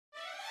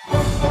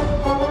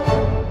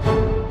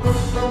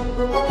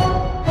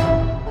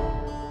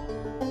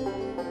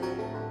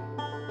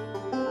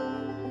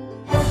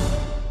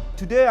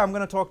today I'm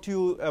going to talk to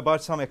you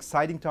about some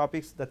exciting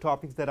topics, the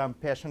topics that I'm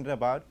passionate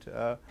about.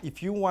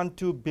 If you want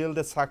to build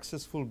a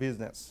successful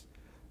business,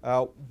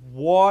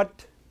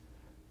 what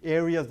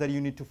areas that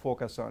you need to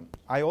focus on?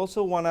 I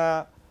also want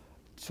to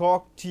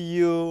talk to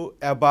you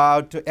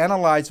about to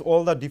analyze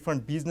all the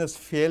different business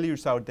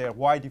failures out there,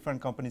 why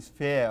different companies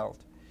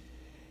failed.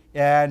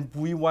 And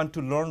we want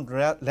to learn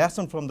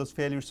lessons from those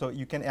failures so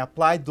you can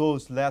apply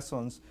those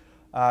lessons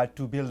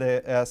to build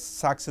a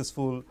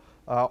successful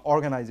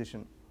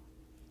organization.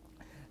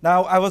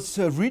 Now, I was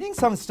reading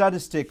some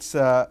statistics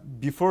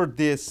before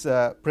this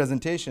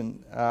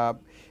presentation,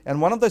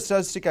 and one of the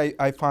statistics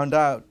I found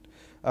out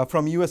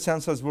from U.S.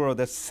 Census Bureau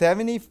that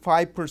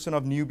 75%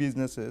 of new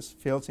businesses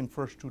fails in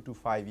first 2 to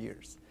 5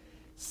 years.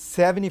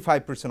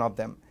 75% of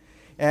them.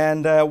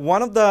 And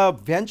one of the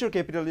venture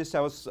capitalists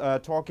I was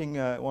talking,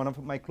 one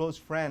of my close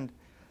friend,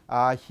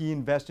 he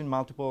invested in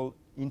multiple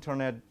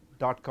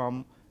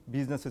internet.com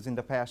businesses in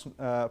the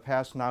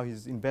past. Now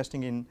he's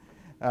investing in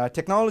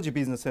technology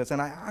businesses.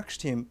 And I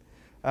asked him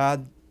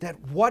that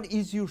what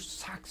is your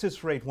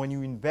success rate when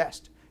you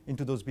invest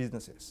into those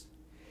businesses?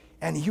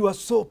 And he was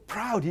so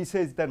proud. He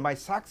says that my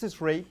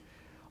success rate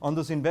on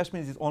those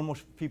investments is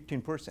almost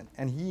 15%.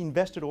 And he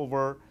invested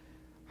over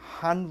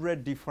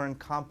 100 different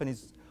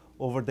companies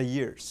over the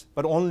years.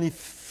 But only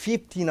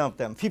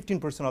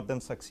 15% of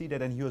them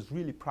succeeded, and he was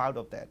really proud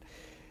of that.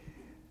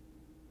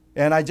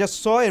 And I just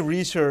saw a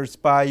research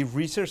by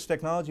Research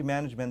Technology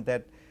Management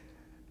that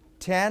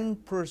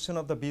 10%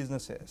 of the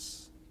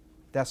businesses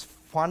that's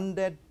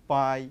funded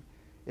by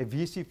a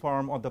VC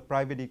firm or the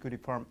private equity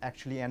firm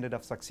actually ended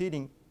up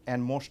succeeding,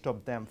 and most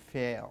of them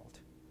failed.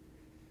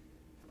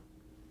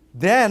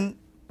 Then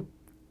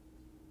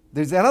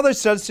there's another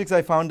statistics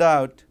I found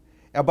out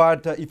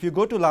about if you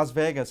go to Las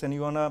Vegas and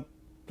you want to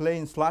play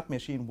in slot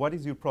machine, what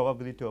is your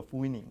probability of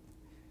winning?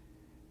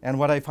 And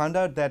what I found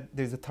out that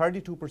there's a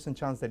 32%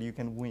 chance that you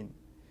can win.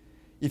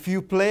 If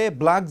you play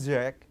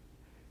blackjack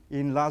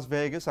in Las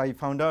Vegas, I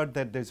found out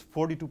that there's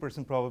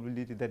 42%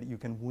 probability that you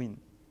can win.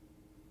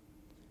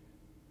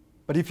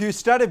 But if you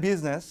start a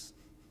business,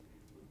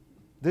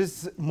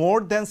 there's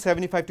more than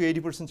 75 to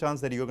 80%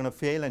 chance that you're going to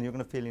fail, and you're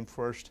going to fail in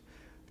first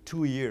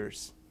 2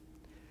 years.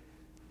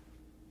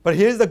 But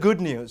here's the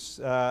good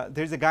news.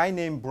 There's a guy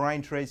named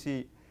Brian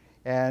Tracy,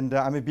 and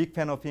I'm a big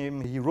fan of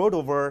him. He wrote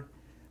over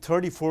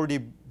 30, 40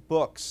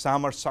 books.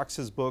 Some are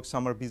success books,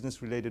 some are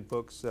business-related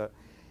books.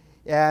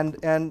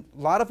 And a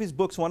lot of his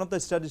books, one of the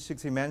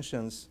statistics he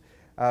mentions,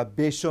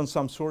 based on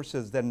some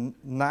sources, that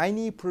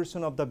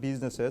 90% of the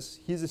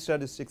businesses, his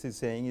statistics is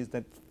saying, is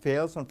that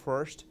fails on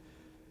first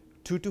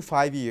 2 to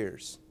 5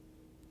 years.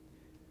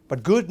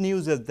 But good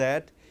news is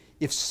that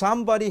if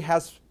somebody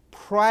has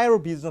prior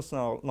business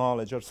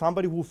knowledge, or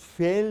somebody who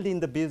failed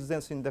in the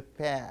business in the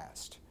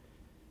past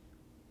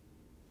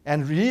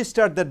and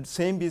restart that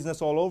same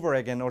business all over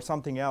again or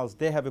something else,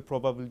 they have a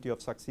probability of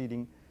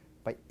succeeding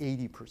by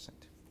 80%.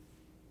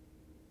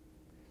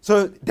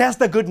 So that's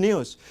the good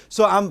news.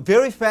 So I'm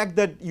very fact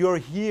that you're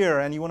here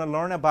and you want to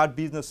learn about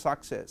business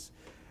success.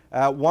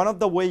 One of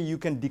the ways you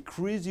can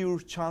decrease your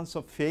chance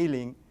of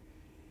failing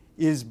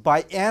is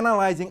by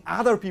analyzing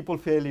other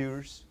people's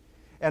failures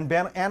and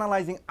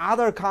analyzing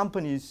other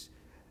companies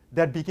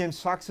that became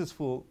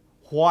successful,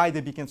 why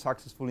they became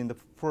successful in the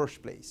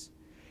first place.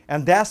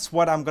 And that's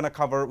what I'm going to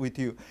cover with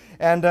you.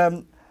 And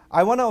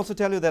I want to also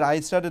tell you that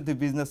I started the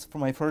business, for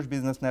my first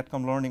business,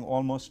 Netcom Learning,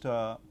 almost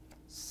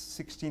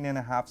 16 and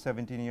a half,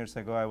 17 years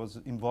ago. I was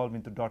involved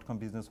in the .com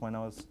business when I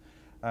was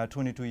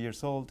 22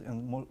 years old,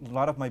 and a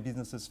lot of my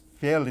businesses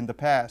failed in the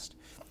past.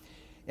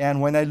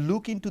 And when I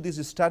look into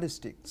these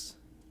statistics,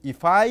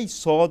 if I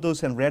saw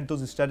those and read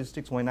those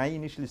statistics when I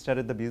initially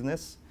started the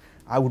business,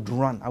 I would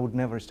run. I would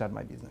never start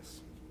my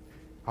business.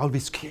 I'll be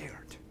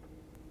scared.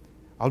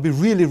 I'll be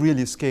really,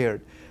 really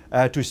scared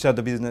to start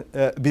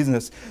the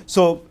business.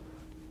 So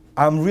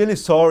I'm really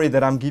sorry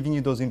that I'm giving you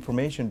those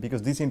information,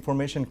 because this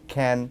information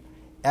can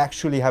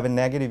actually have a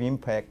negative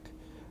impact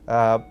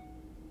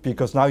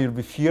because now you'll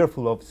be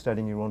fearful of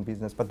starting your own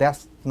business. But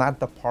that's not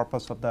the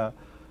purpose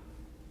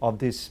of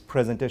this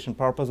presentation.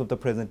 Purpose of the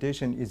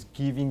presentation is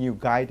giving you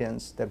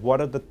guidance that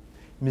what are the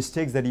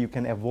mistakes that you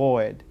can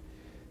avoid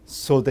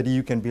so that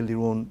you can build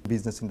your own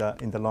business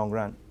in the long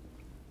run.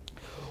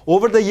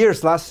 Over the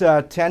years, last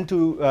 10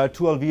 to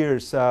 12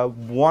 years,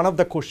 one of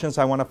the questions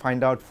I want to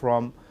find out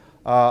from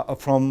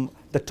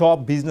the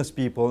top business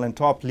people and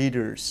top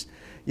leaders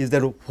is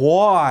that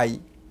why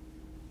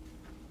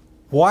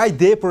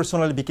they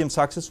personally became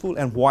successful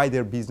and why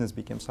their business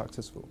became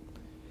successful.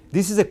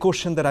 This is a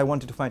question that I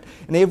wanted to find.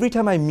 And every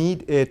time I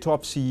meet a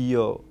top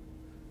CEO,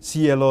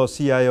 CLO,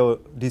 CIO,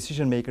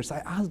 decision makers, I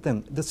ask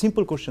them the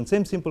simple question,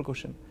 same simple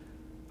question.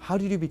 How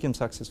did you become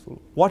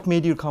successful? What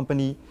made your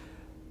company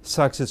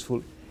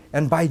successful?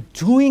 And by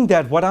doing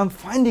that, what I'm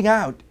finding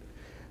out,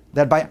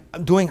 that by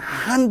doing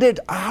 100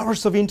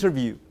 hours of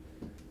interview,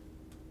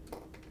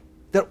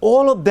 that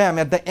all of them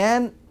at the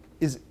end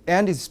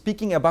is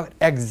speaking about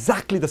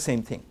exactly the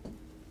same thing.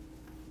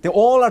 They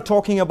all are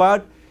talking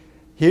about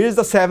Here's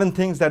the 7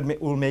 things that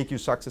will make you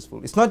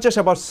successful. It's not just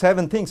about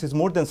 7 things, it's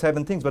more than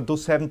 7 things, but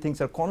those 7 things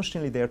are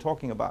constantly they're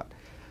talking about.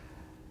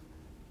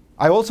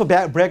 I also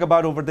brag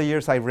about over the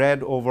years, I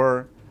read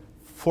over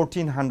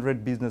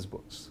 1,400 business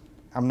books.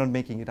 I'm not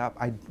making it up,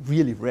 I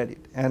really read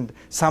it. And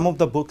some of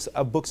the books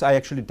I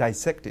actually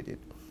dissected it.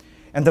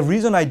 And the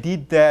reason I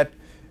did that,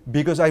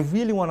 because I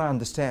really want to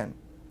understand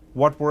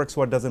what works,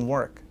 what doesn't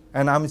work.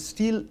 And I'm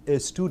still a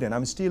student,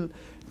 I'm still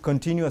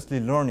continuously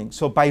learning.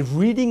 So by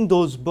reading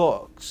those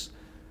books,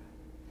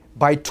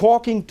 by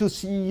talking to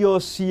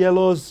CEOs,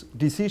 CLOs,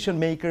 decision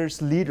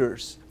makers,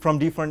 leaders from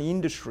different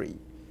industry,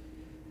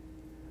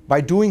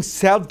 by doing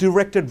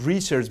self-directed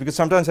research, because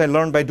sometimes I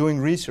learn by doing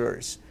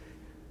research,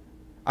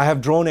 I have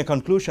drawn a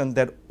conclusion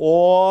that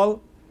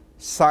all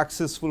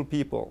successful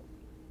people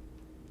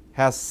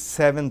have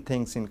 7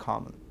 things in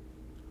common.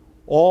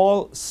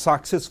 All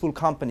successful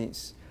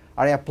companies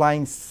are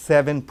applying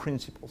 7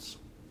 principles.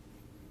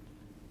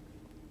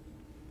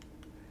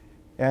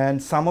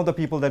 And some of the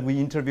people that we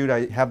interviewed,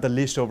 I have the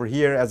list over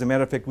here. As a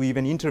matter of fact, we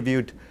even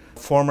interviewed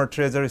former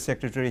Treasury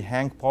Secretary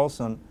Hank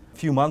Paulson a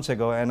few months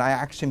ago, and I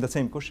asked him the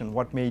same question: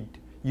 what made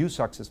you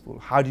successful?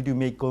 How did you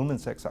make Goldman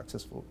Sachs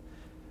successful?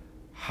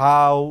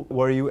 How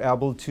were you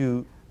able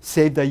to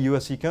save the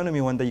US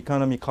economy when the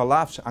economy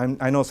collapsed?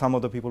 I know some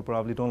of the people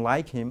probably don't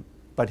like him,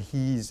 but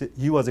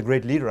he was a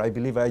great leader. I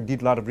believe I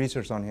did a lot of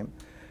research on him.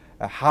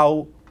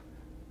 How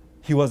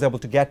he was able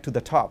to get to the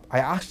top. I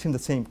asked him the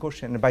same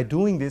question, and by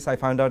doing this, I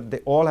found out they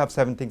all have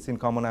 7 things in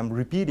common. I'm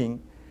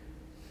repeating.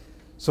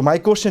 So my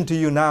question to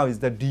you now is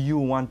that, do you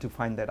want to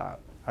find that out?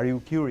 Are you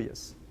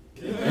curious?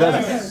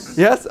 Yes.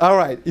 Yes? All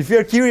right. If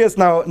you're curious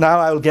now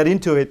I'll get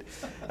into it.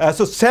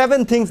 So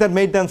 7 things that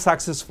made them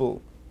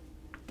successful.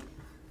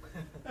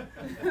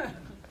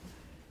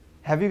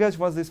 Have you guys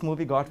watched this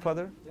movie,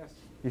 Godfather?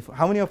 Yes.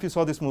 How many of you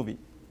saw this movie?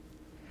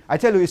 I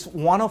tell you, it's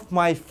one of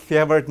my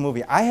favorite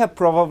movies. I have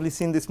probably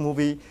seen this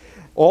movie,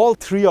 all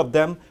 3 of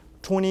them,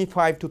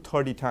 25 to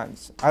 30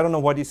 times. I don't know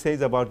what it says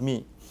about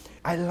me.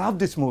 I love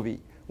this movie.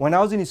 When I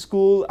was in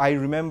school, I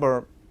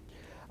remember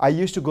I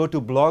used to go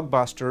to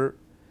Blockbuster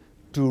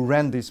to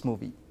rent this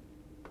movie.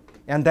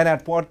 And then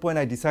at one point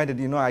I decided,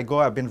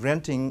 I've been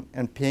renting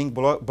and paying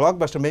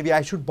Blockbuster, maybe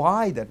I should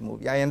buy that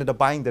movie. I ended up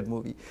buying that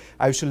movie.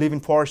 I used to live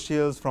in Forest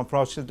Hills. From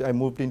Forest Hills, I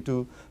moved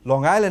into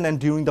Long Island, and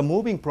during the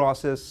moving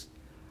process,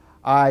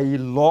 I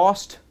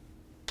lost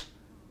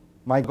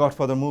my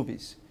Godfather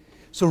movies.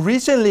 So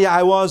recently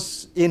I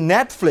was in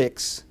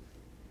Netflix,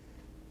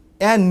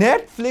 and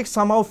Netflix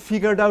somehow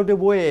figured out a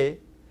way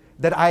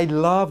that I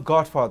love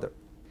Godfather.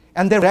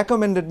 And they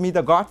recommended me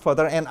The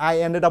Godfather, and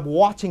I ended up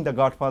watching The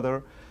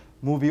Godfather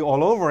movie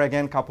all over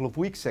again a couple of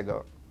weeks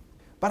ago.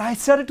 But I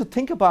started to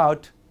think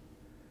about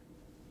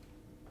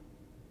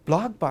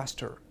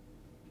Blockbuster.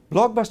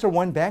 Blockbuster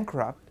went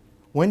bankrupt.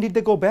 When did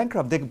they go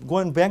bankrupt? They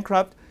went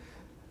bankrupt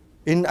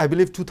in, I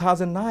believe,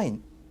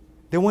 2009.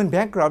 They went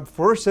bankrupt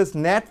versus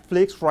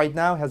Netflix right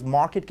now has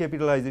market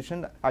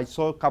capitalization, I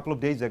saw a couple of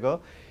days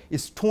ago,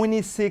 is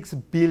 $26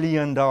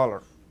 billion.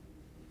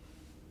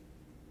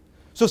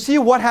 So see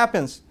what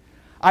happens.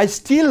 I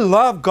still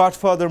love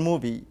Godfather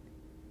movie,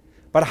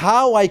 but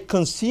how I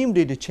consumed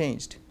it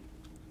changed.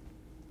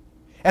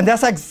 And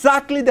that's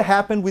exactly what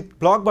happened with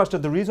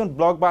Blockbuster. The reason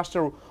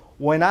Blockbuster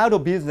went out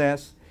of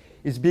business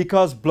is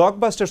because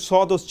Blockbuster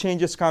saw those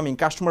changes coming.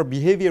 Customer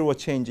behavior was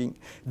changing.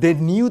 They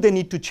knew they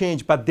need to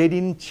change, but they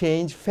didn't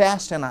change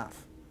fast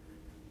enough.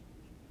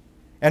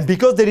 And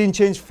because they didn't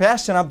change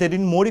fast enough, they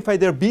didn't modify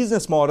their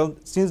business model.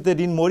 Since they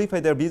didn't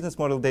modify their business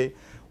model, they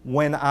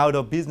went out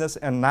of business.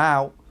 And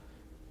now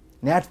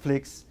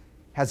Netflix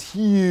has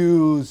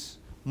huge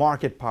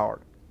market power.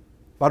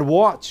 But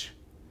watch,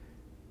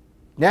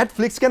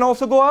 Netflix can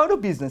also go out of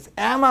business.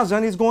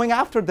 Amazon is going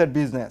after that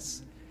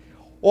business.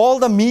 All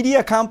the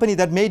media companies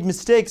that made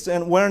mistakes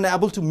and weren't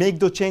able to make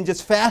those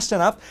changes fast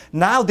enough,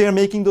 now they're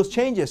making those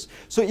changes.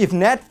 So if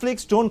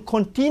Netflix don't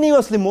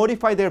continuously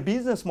modify their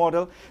business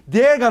model,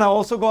 they're going to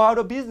also go out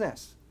of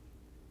business.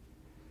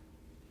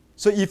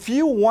 So if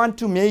you want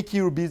to make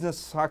your business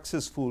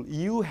successful,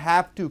 you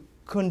have to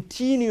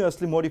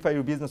continuously modify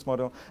your business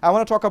model. I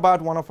want to talk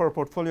about one of our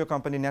portfolio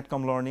company,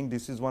 Netcom Learning.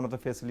 This is one of the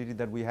facilities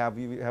that we have.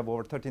 We have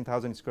over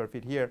 13,000 square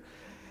feet here.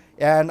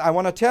 And I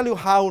want to tell you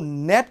how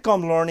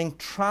Netcom Learning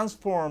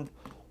transformed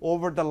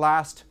over the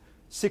last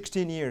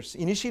 16 years.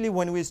 Initially,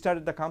 when we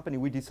started the company,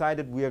 we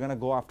decided we are going to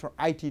go after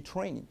IT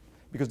training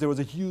because there was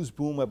a huge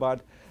boom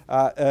about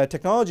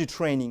technology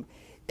training.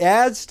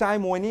 As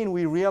time went in,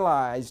 we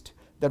realized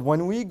that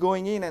when we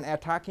going in and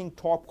attacking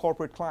top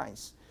corporate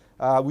clients,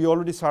 we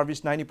already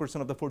service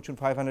 90% of the Fortune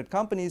 500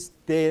 companies.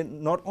 They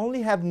not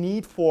only have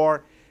need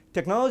for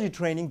technology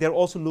training, they're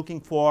also looking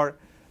for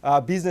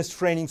business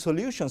training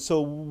solutions. So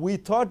we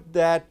thought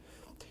that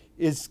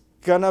it's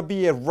going to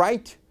be a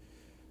right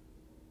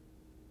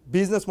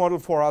business model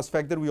for us. The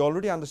fact that we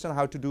already understand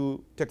how to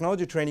do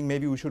technology training,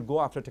 maybe we should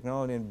go after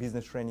technology and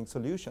business training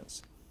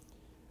solutions.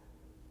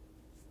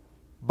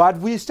 But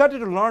we started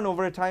to learn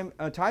over a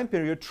time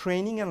period,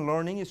 training and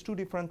learning is 2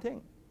 different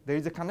things. There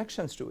is a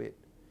connections to it.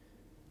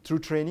 Through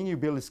training, you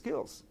build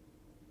skills.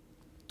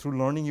 Through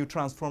learning, you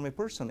transform a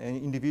person, an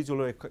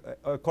individual, or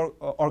a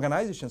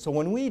organization. So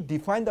when we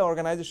define the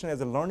organization as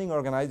a learning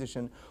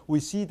organization, we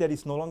see that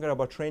it's no longer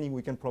about training.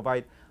 We can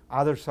provide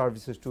other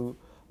services to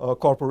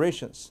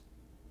corporations.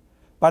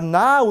 But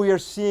now we are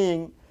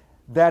seeing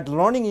that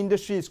learning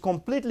industry is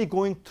completely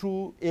going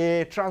through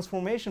a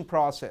transformation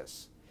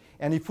process.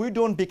 And if we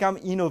don't become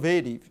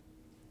innovative,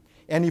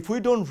 and if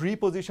we don't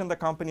reposition the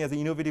company as an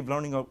innovative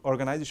learning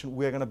organization,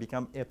 we are going to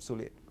become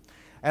obsolete.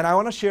 And I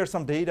want to share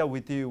some data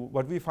with you.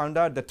 What we found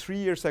out that 3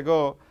 years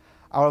ago,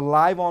 our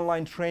live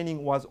online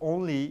training was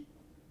only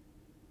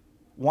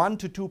 1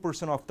 to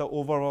 2% of the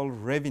overall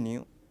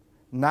revenue.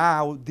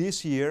 Now,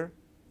 this year,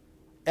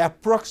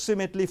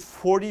 approximately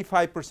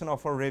 45%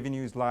 of our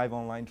revenue is live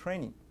online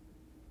training.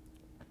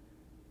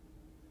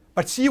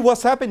 But see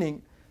what's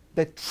happening.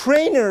 The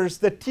trainers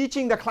that are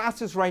teaching the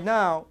classes right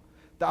now,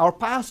 our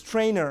past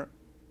trainer,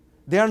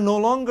 they are no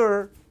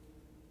longer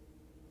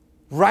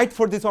right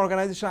for this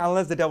organization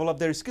unless they develop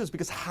their skills.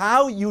 Because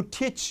how you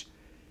teach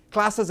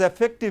classes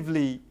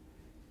effectively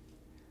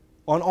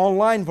on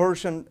online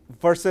version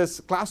versus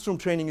classroom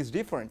training is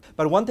different.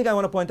 But one thing I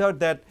want to point out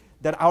that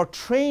our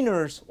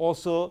trainers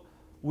also,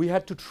 we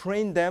had to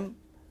train them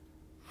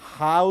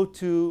how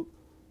to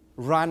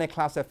run a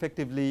class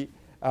effectively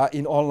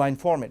in online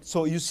format.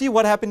 So you see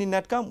what happened in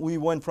Netcom. We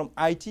went from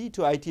IT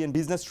to IT and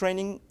business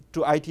training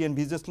to IT and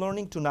business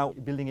learning to now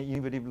building an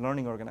innovative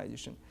learning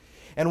organization.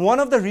 And one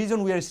of the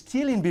reasons we are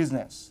still in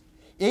business,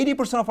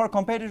 80% of our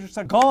competitors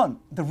are gone.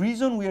 The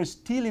reason we are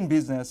still in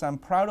business, I'm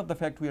proud of the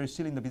fact we are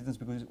still in the business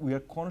because we are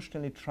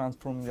constantly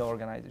transforming the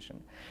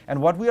organization. And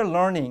what we are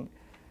learning,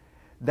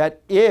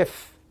 that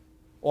if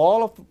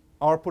all of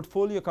our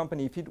portfolio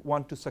company, if it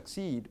want to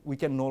succeed, we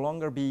can no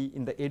longer be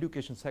in the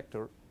education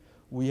sector.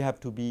 We have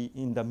to be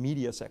in the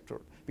media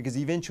sector. Because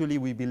eventually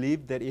we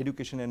believe that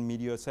education and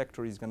media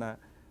sector is going to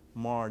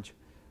merge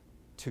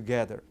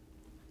together.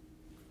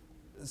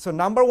 So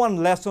number one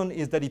lesson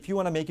is that if you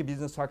want to make a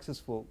business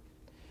successful,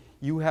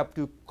 you have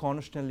to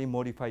constantly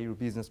modify your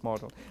business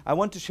model. I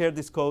want to share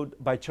this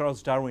quote by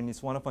Charles Darwin.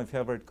 It's one of my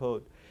favorite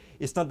quotes.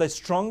 It's not the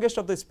strongest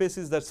of the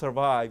species that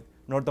survive,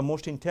 nor the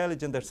most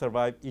intelligent that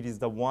survive. It is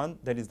the one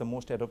that is the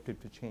most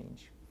adapted to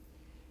change.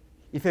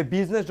 If a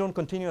business don't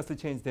continuously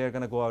change, they're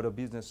going to go out of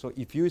business. So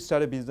if you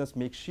start a business,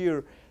 make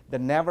sure that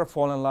never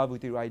fall in love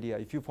with your idea.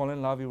 If you fall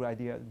in love with your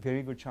idea,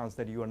 very good chance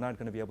that you are not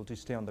going to be able to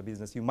stay on the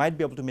business. You might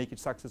be able to make it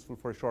successful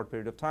for a short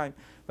period of time,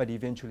 but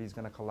eventually it's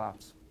going to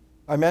collapse.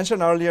 I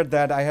mentioned earlier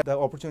that I had the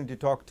opportunity to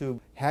talk to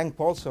Hank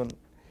Paulson,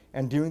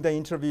 and during the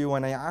interview,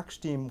 when I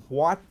asked him,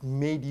 what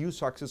made you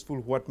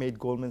successful, what made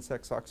Goldman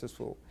Sachs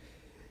successful?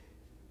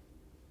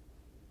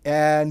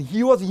 And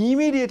he was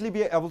immediately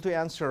be able to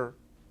answer,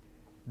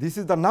 this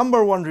is the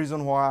number one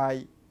reason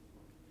why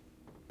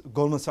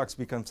Goldman Sachs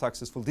became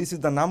successful. This is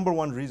the number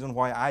one reason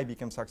why I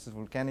became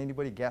successful. Can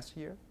anybody guess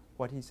here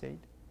what he said?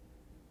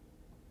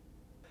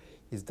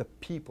 Is the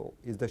people,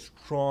 is the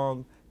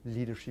strong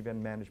leadership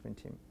and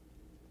management team.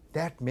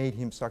 That made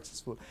him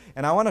successful.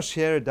 And I want to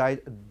share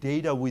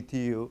data with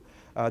you.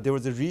 There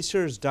was a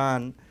research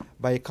done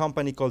by a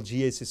company called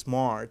GS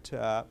Smart.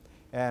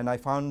 And I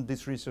found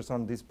this research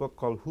on this book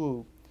called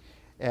Who.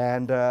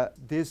 And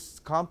this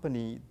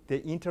company, they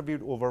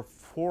interviewed over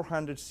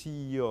 400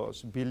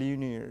 CEOs,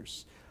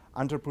 billionaires,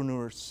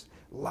 entrepreneurs,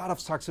 a lot of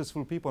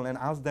successful people, and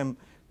asked them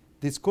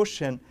this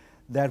question,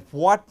 that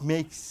what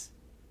makes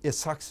a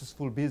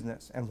successful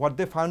business? And what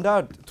they found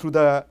out through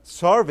the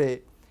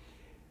survey,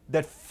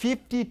 that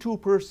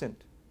 52%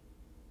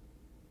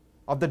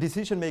 of the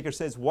decision makers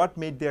says what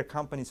made their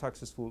company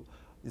successful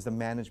is the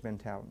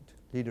management talent,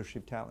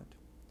 leadership talent.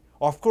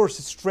 Of course,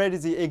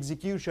 strategy,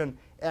 execution,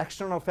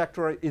 external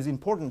factor is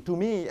important. To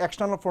me,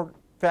 external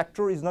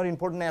factor is not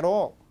important at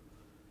all.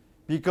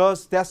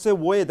 Because that's a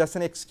way, that's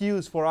an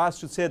excuse for us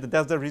to say that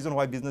that's the reason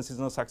why business is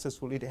not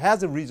successful. It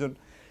has a reason.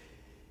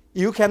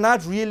 You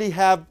cannot really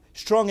have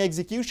strong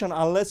execution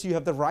unless you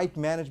have the right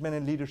management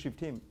and leadership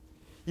team.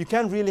 You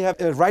can't really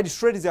have a right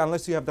strategy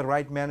unless you have the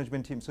right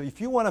management team. So if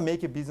you want to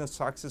make a business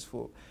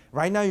successful,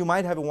 right now you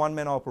might have a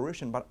one-man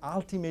operation, but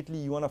ultimately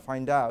you want to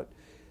find out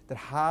that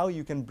how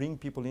you can bring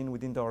people in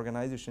within the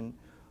organization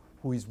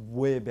who is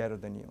way better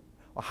than you.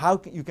 Or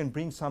how you can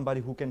bring somebody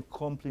who can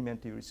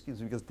complement your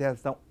skills, because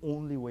that's the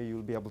only way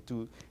you'll be able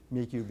to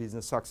make your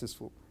business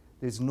successful.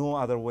 There's no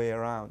other way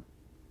around.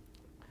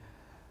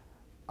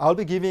 I'll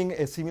be giving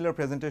a similar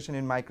presentation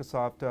in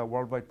Microsoft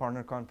Worldwide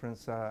Partner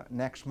Conference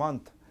next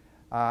month.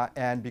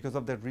 And because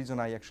of that reason,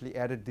 I actually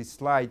added this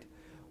slide.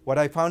 What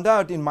I found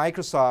out in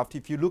Microsoft,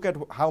 if you look at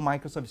how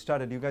Microsoft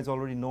started, you guys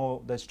already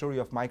know the story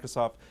of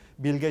Microsoft.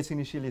 Bill Gates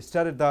initially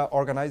started the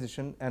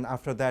organization, and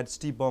after that,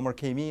 Steve Ballmer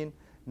came in.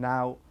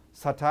 Now,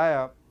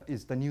 Satya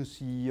is the new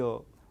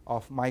CEO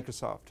of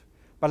Microsoft.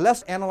 But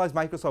let's analyze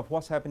Microsoft,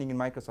 what's happening in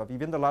Microsoft.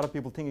 Even though a lot of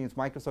people thinking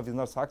Microsoft is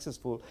not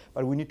successful,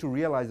 but we need to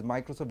realize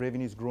Microsoft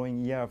revenue is growing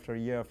year after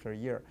year after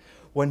year.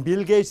 When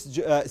Bill Gates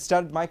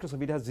started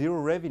Microsoft, it has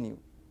zero revenue.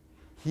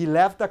 He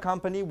left the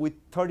company with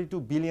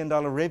 $32 billion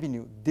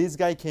revenue. This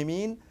guy came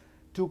in,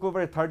 took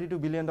over a $32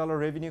 billion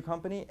revenue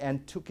company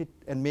and took it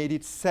and made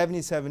it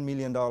 $77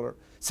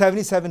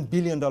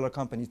 billion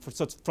company.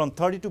 So it's from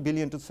 $32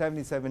 billion to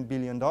 $77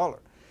 billion.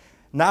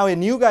 Now a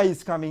new guy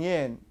is coming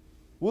in.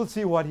 We'll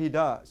see what he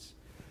does.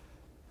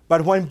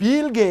 But when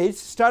Bill Gates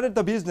started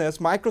the business,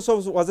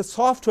 Microsoft was a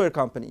software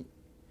company.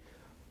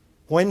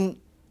 When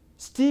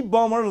Steve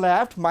Ballmer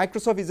left,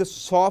 Microsoft is a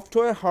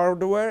software,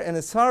 hardware, and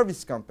a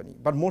service company,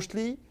 but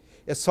mostly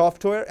a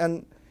software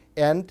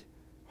and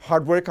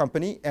hardware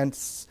company. And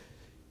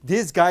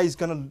this guy is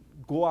going to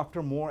go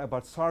after more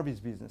about service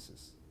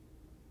businesses.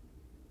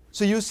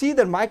 So you see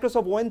that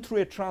Microsoft went through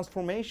a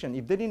transformation.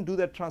 If they didn't do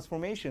that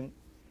transformation,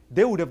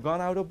 they would have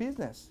gone out of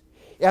business.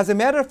 As a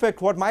matter of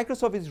fact, what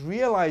Microsoft is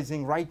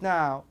realizing right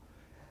now,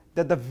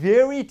 that the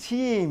very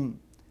team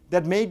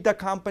that made the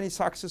company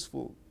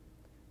successful,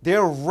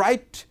 they're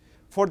right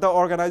for the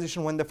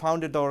organization when they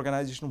founded the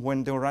organization,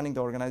 when they were running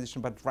the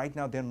organization, but right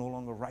now they're no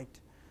longer right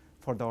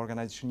for the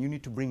organization. You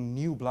need to bring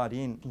new blood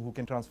in who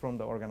can transform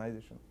the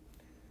organization.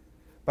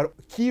 But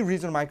key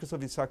reason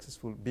Microsoft is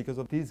successful because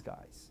of these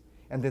guys,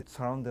 and they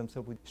surround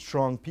themselves with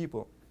strong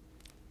people.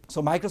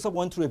 So Microsoft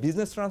went through a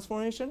business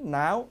transformation.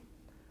 Now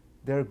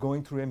they're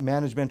going through a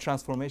management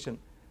transformation.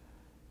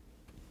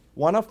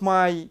 One of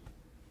my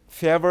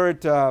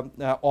favorite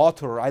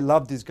author, I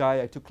love this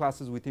guy. I took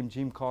classes with him,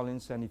 Jim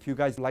Collins. And if you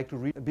guys like to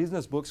read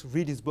business books,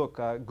 read his book.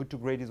 Good to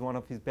Great is one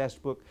of his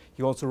best books.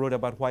 He also wrote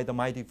about Why the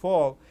Mighty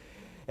Fall.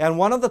 And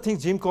one of the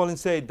things Jim Collins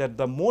said, that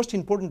the most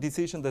important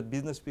decisions that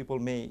business people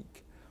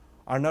make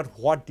are not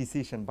what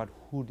decision, but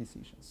who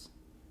decisions.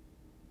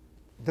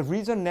 The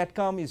reason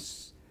Netcom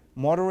is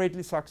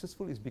moderately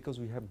successful is because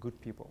we have good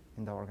people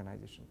in the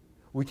organization.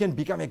 We can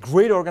become a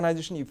great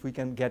organization if we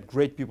can get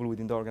great people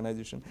within the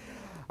organization.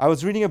 I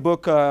was reading a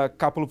book a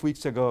couple of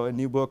weeks ago, a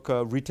new book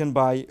written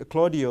by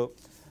Claudio.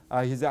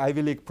 He's an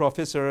Ivy League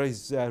professor.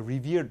 He's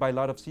revered by a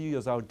lot of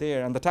CEOs out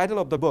there. And the title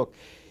of the book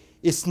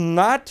is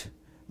not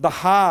the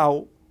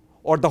how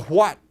or the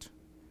what,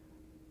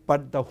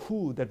 but the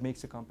who that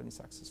makes a company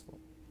successful.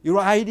 Your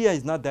idea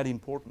is not that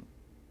important.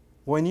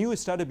 When you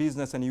start a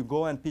business and you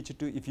go and pitch it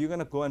to, if you're going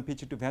to go and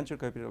pitch it to venture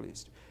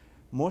capitalists,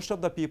 most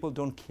of the people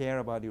don't care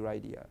about your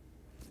idea.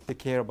 They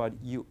care about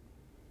you.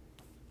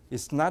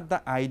 It's not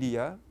the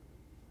idea.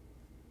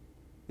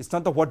 It's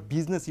not the what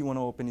business you want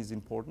to open is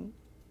important.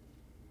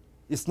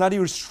 It's not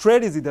your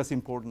strategy that's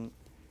important.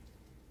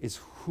 It's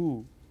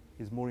who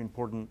is more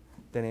important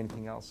than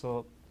anything else.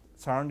 So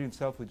surround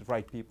yourself with the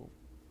right people.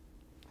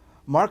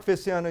 Mark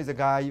Fessiano is a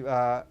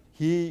guy,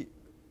 he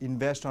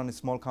invests on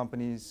small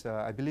companies.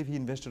 I believe he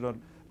invested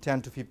on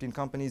 10 to 15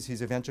 companies.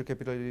 He's a venture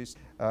capitalist.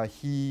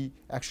 He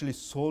actually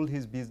sold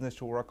his business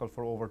to Oracle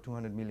for over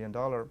 $200 million.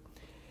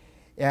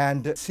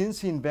 And since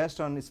he invests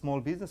on small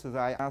businesses,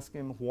 I asked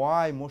him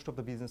why most of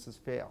the businesses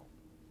fail.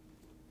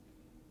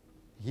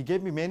 He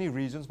gave me many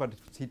reasons, but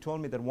he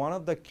told me that one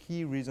of the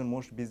key reasons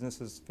most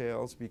businesses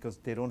fail is because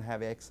they don't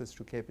have access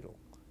to capital,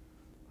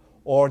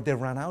 or they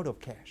run out of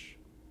cash.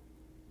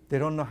 They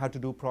don't know how to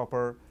do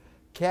proper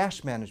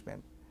cash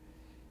management.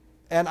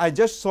 And I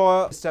just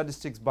saw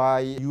statistics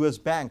by US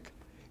Bank.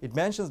 It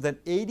mentions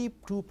that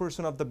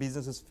 82% of the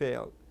businesses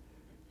fail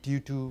due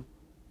to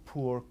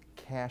poor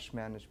cash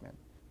management.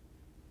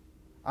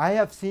 I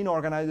have seen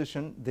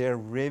organizations, their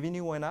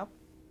revenue went up,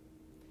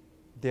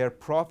 their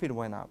profit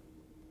went up,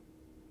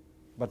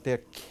 but their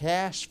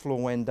cash flow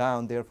went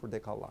down, therefore they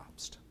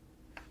collapsed.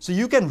 So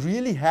you can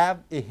really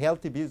have a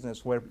healthy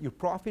business where your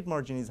profit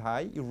margin is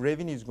high, your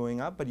revenue is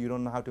going up, but you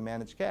don't know how to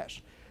manage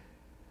cash.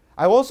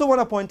 I also want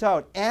to point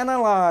out,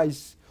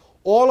 analyze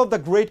all of the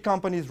great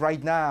companies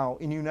right now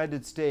in the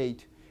United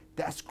States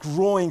that's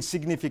growing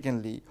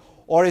significantly,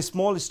 or a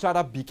small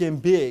startup became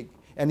big.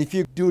 And if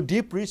you do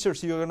deep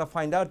research, you're going to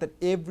find out that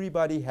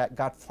everybody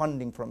got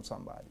funding from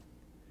somebody.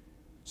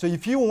 So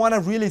if you want to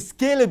really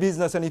scale a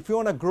business, and if you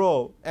want to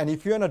grow, and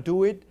if you want to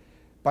do it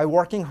by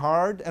working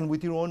hard and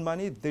with your own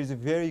money, there's a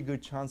very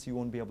good chance you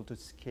won't be able to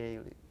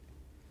scale it.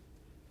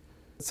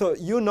 So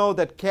you know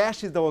that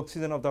cash is the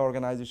oxygen of the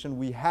organization.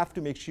 We have to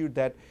make sure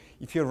that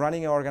if you're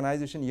running an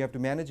organization, you have to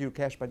manage your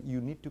cash, but you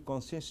need to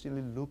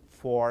consistently look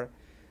for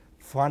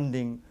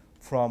funding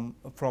from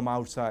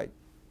outside.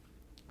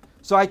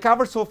 So I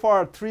covered so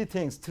far three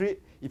things.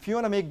 If you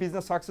want to make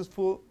business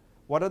successful,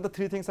 what are the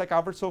three things I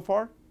covered so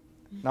far?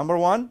 Number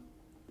one,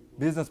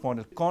 business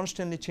model.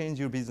 Constantly change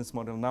your business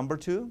model. Number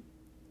two,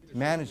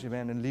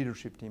 management and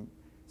leadership team.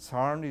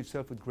 Surround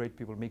yourself with great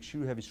people. Make sure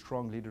you have a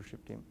strong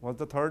leadership team. What's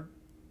the third?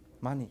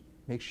 Money.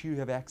 Make sure you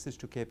have access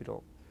to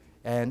capital.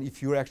 And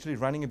if you're actually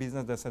running a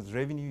business that has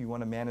revenue, you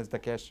want to manage the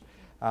cash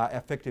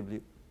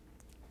effectively.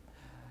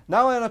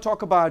 Now I want to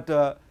talk about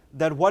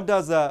that what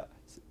does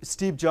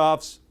Steve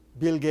Jobs,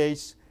 Bill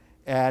Gates,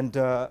 and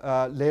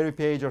Larry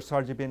Page or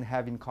Sergey Brin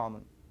have in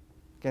common?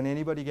 Can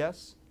anybody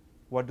guess?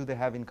 What do they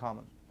have in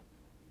common?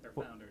 They're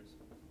founders.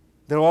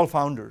 They're all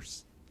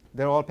founders.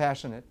 They're all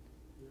passionate.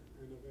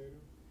 Innovative.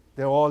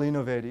 They're all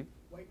innovative.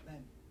 White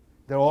men.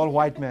 They're all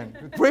white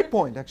men. Great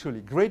point, actually.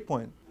 Great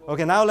point.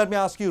 Okay, now let me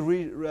ask you,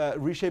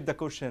 reshape the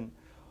question.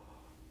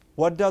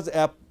 What does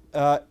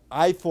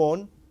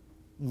iPhone,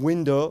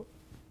 Windows,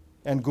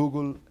 and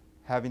Google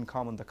have in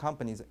common? The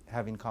companies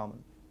have in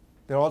common.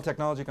 They're all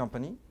technology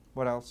company.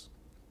 What else?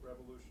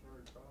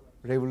 Revolutionary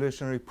product.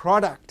 Revolutionary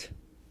product.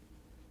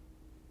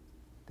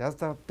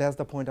 That's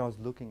the point I was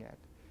looking at.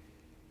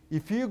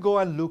 If you go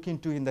and look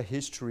into in the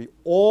history,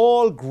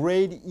 all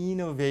great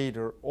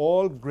innovator,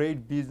 all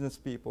great business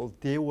people,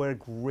 they were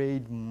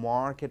great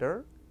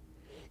marketer,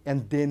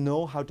 and they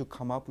know how to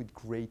come up with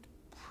great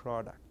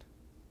product.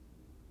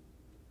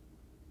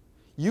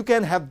 You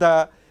can have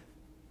the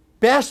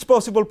best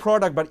possible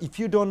product, but if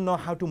you don't know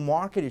how to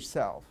market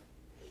itself,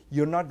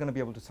 you're not going to be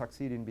able to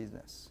succeed in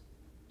business.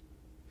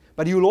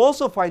 But you'll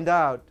also find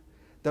out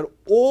that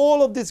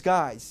all of these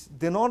guys,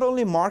 they not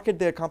only market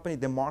their company,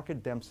 they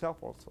market themselves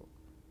also.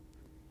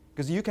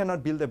 Because you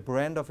cannot build a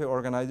brand of an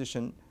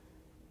organization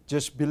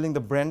just building the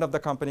brand of the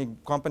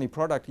company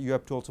product. You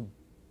have to also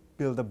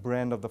build the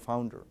brand of the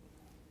founder.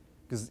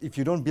 Because if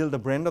you don't build the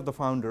brand of the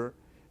founder,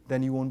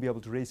 then you won't be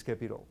able to raise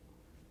capital.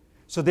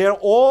 So they're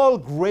all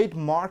great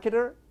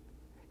marketer,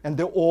 and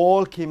they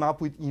all came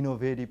up with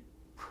innovative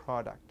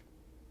product.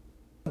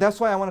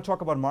 That's why I want to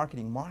talk about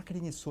marketing.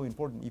 Marketing is so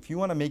important. If you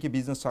want to make a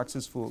business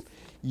successful,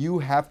 you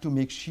have to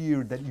make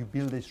sure that you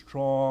build a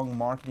strong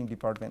marketing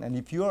department. And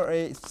if you are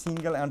a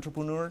single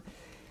entrepreneur,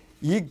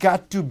 you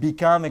got to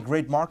become a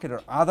great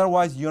marketer.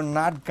 Otherwise, you're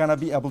not going to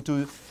be able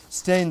to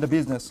stay in the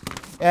business.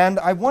 And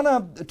I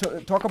want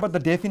to talk about the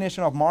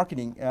definition of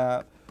marketing.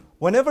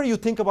 Whenever you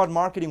think about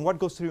marketing, what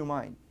goes through your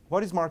mind?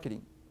 What is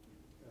marketing?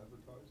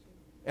 Advertising.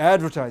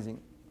 Advertising.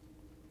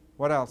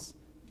 What else?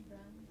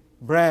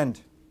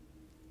 Brand.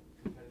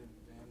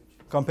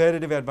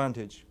 Competitive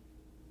advantage.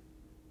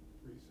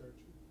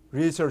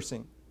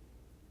 Researching.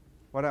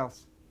 What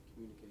else?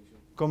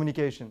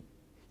 Communication.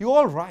 You're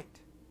all right.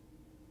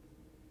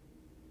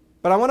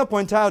 But I want to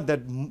point out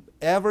that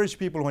average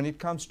people, when it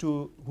comes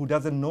to who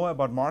doesn't know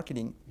about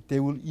marketing, they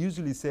will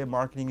usually say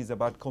marketing is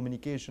about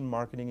communication,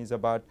 marketing is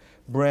about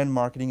brand,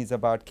 marketing is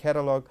about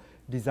catalog,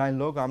 design,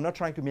 logo. I'm not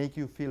trying to make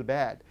you feel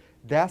bad.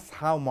 That's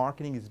how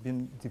marketing has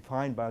been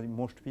defined by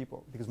most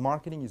people, because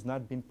marketing is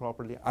not being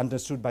properly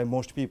understood by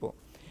most people.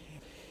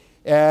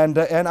 And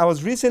I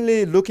was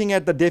recently looking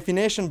at the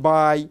definition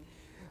by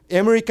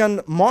American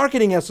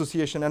Marketing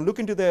Association and look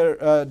into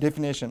their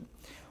definition.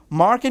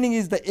 Marketing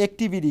is the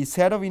activity,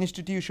 set of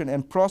institution,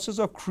 and process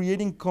of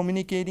creating,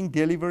 communicating,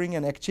 delivering,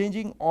 and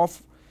exchanging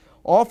of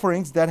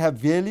offerings that have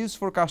values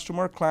for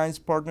customer, clients,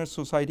 partners,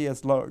 society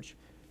as large.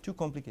 Too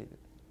complicated.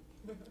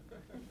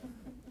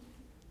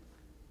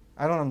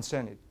 I don't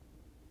understand it.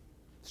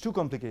 It's too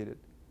complicated.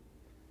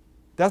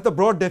 That's the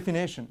broad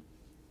definition.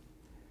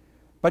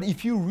 But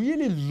if you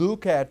really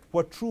look at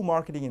what true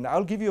marketing is,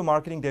 I'll give you a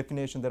marketing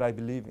definition that I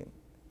believe in.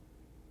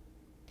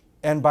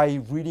 And by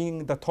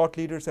reading the thought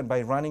leaders and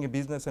by running a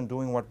business and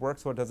doing what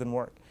works, what doesn't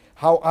work.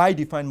 How I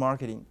define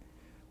marketing.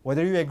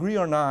 Whether you agree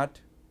or not,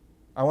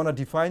 I want to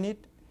define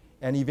it,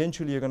 and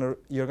eventually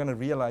you're gonna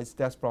realize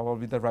that's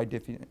probably the right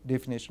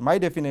definition. My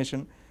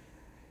definition: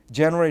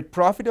 generate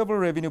profitable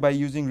revenue by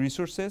using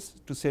resources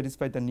to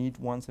satisfy the need,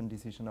 wants, and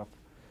decision of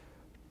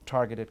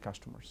targeted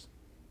customers.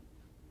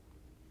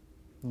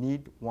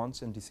 Need,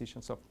 wants, and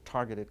decisions of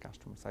targeted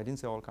customers. I didn't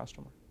say all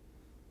customers.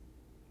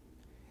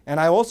 And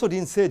I also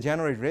didn't say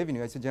generate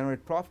revenue. I said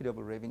generate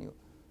profitable revenue.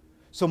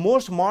 So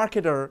most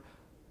marketers,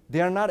 they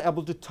are not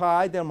able to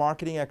tie their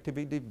marketing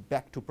activity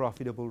back to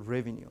profitable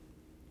revenue.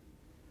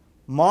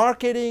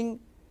 Marketing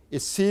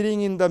is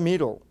sitting in the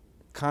middle,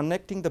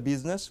 connecting the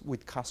business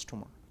with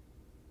customer.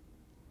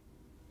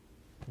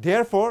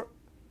 Therefore,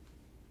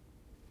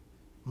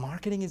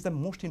 marketing is the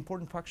most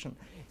important function.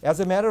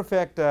 As a matter of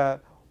fact,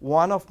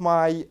 one of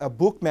my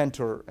book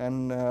mentor,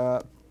 and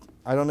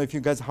I don't know if you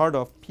guys heard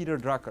of Peter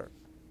Drucker.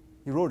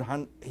 He wrote,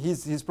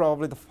 he's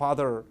probably the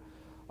father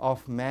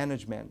of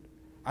management.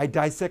 I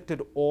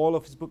dissected all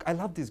of his book. I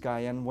love this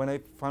guy, and when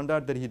I found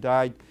out that he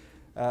died,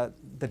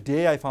 the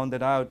day I found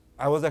that out,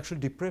 I was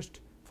actually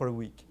depressed for a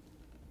week.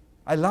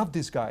 I love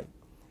this guy.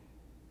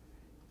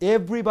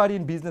 Everybody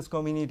in business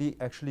community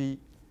actually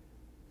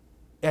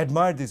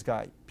admired this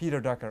guy,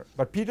 Peter Drucker.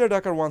 But Peter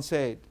Drucker once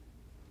said,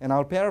 and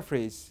I'll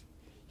paraphrase,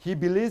 he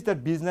believes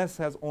that business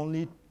has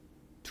only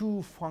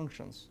two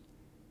functions.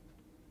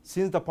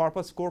 Since the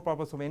core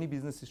purpose of any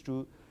business is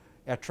to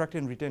attract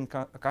and retain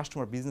a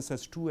customer, business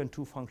has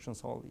two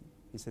functions only.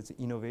 He says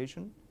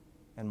innovation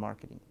and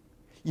marketing.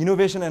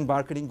 Innovation and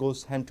marketing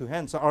goes hand to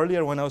hand. So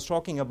earlier when I was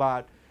talking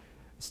about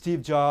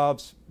Steve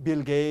Jobs,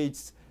 Bill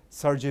Gates,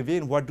 Sergey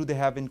Brin, what do they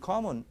have in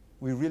common?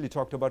 We really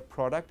talked about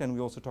product, and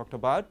we also talked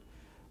about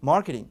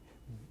marketing.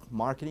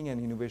 Marketing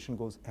and innovation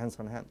goes hands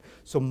on hand.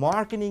 So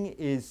marketing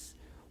is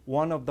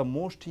one of the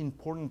most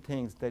important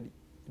things, that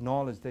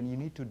knowledge that you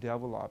need to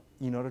develop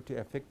in order to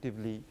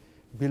effectively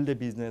build a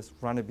business,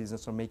 run a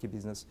business, or make a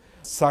business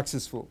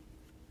successful.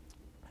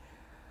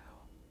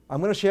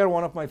 I'm going to share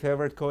one of my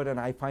favorite quotes, and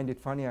I find it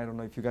funny. I don't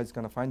know if you guys are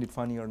going to find it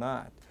funny or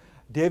not.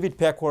 David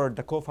Packard,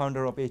 the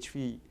co-founder of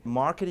HP,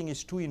 marketing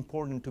is too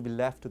important to be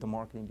left to the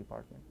marketing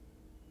department.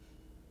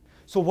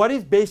 So what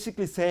he's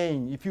basically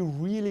saying, if you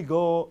really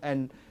go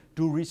and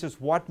do research,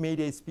 what made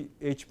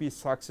HP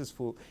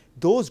successful.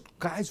 Those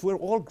guys were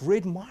all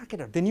great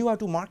marketers. They knew how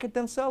to market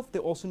themselves. They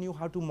also knew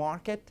how to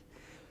market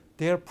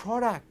their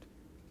product,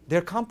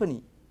 their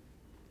company.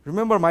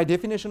 Remember my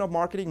definition of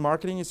marketing.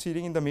 Marketing is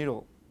sitting in the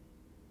middle,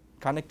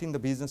 connecting the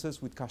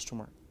businesses with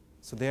customer.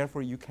 So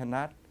therefore, you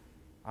cannot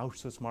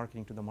outsource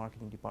marketing to the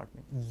marketing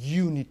department.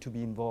 You need to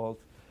be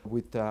involved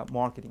with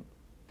marketing.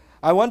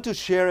 I want to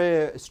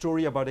share a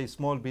story about a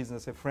small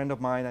business. A friend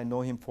of mine, I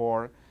know him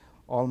for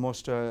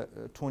almost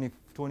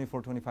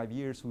 24, 25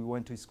 years. We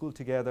went to school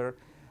together.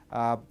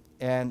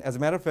 And as a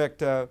matter of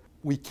fact,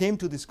 we came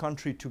to this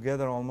country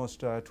together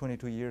almost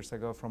 22 years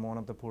ago from one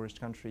of the poorest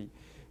country,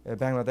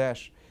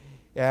 Bangladesh.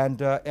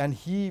 And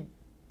he,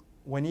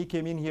 when he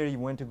came in here, he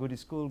went to good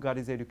school, got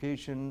his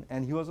education,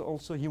 and he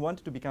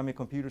wanted to become a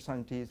computer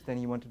scientist, then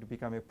he wanted to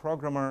become a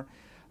programmer.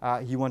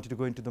 He wanted to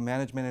go into the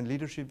management and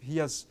leadership. He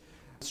has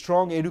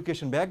strong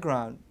education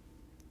background,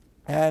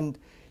 and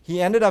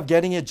he ended up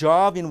getting a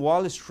job in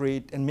Wall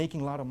Street and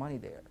making a lot of money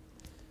there.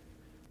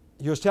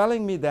 He was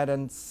telling me that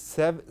in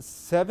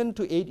 7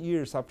 to 8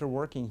 years after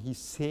working, he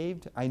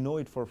saved, I know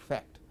it for a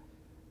fact,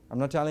 I'm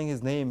not telling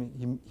his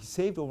name, he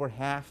saved over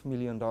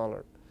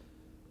 $500,000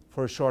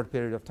 for a short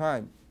period of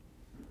time.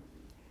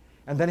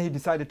 And then he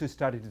decided to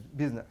start his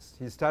business.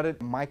 He started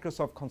a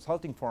Microsoft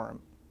consulting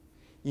firm.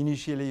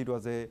 Initially, it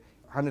was a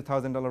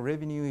 $100,000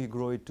 revenue. He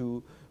grew it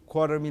to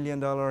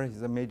 $250,000.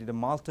 He's made it a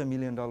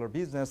multi-million-dollar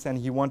business, and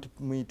he wanted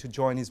me to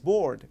join his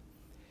board.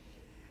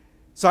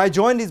 So I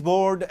joined his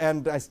board,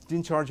 and I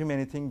didn't charge him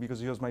anything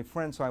because he was my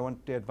friend, so I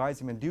wanted to advise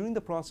him. And during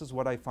the process,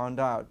 what I found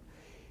out,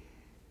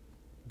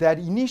 that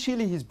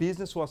initially his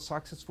business was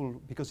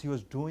successful because he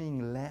was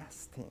doing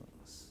less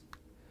things.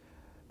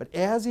 But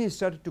as he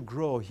started to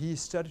grow, he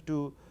started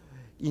to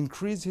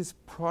increase his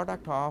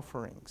product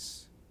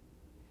offerings.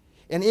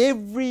 And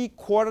every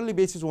quarterly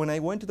basis, when I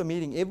went to the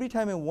meeting, every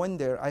time I went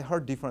there, I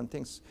heard different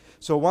things.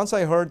 So once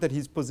I heard that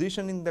he's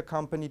positioning the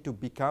company to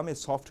become a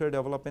software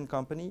development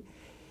company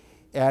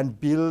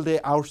and build an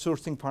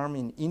outsourcing firm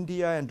in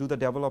India and do the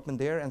development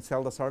there and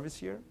sell the service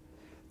here.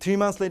 3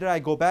 months later, I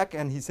go back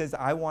and he says,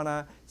 I want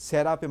to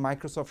set up a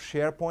Microsoft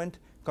SharePoint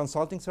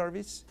consulting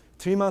service.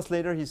 3 months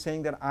later, he's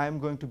saying that I'm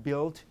going to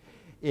build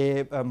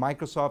a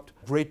Microsoft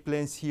Great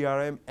Plains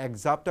CRM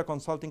Exapta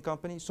consulting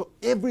company. So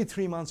every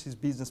 3 months, his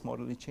business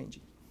model is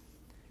changing.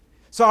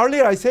 So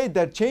earlier I said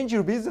that change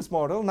your business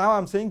model. Now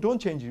I'm saying don't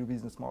change your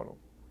business model.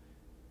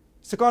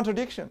 It's a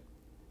contradiction.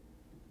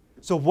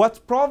 So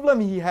what problem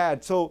he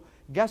had? So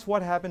guess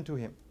what happened to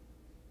him?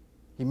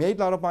 He made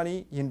a lot of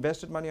money. He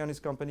invested money on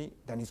his company.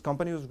 Then his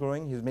company was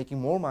growing. He was making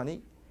more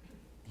money.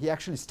 He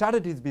actually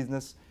started his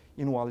business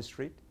in Wall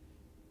Street.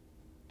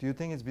 Do you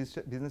think his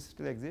business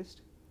still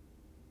exists?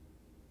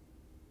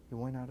 He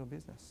went out of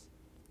business.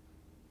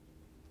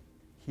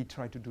 He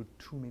tried to do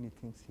too many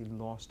things. He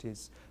lost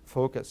his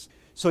focus.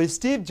 So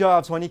Steve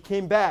Jobs, when he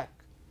came back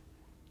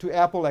to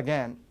Apple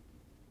again,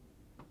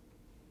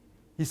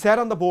 he sat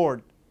on the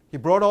board. He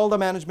brought all the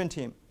management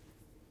team.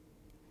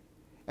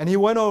 And he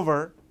went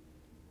over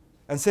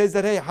and says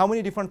that, hey, how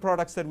many different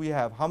products that we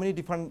have? How many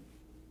different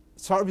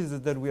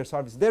services that we are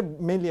servicing? They're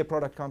mainly a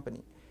product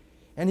company.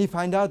 And he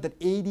found out that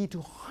 80 to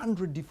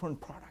 100 different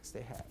products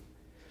they have.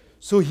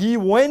 So he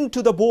went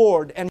to the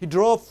board and he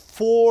drew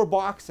 4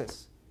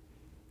 boxes.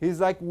 He's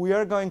like, we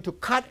are going to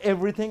cut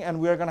everything and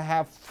we are going to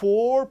have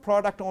 4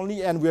 products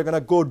only, and we're going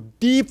to go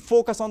deep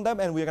focus on them,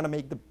 and we're going to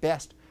make the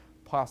best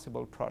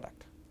possible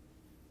product.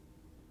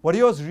 What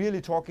he was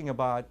really talking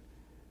about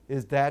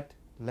is that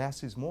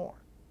less is more.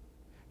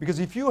 Because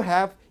if you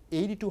have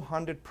 80 to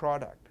 100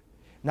 products,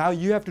 now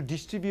you have to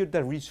distribute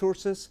the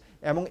resources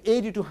among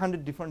 80 to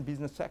 100 different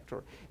business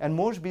sectors. And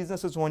most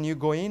businesses, when you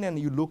go in and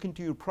you look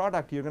into your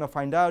product, you're going to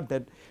find out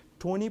that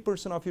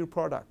 20% of your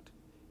product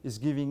is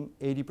giving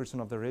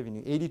 80% of the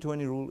revenue.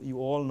 80-20 rule, you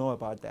all know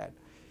about that.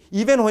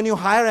 Even when you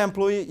hire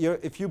employees,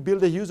 if you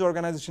build a huge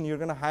organization, you're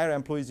going to hire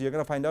employees, you're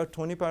going to find out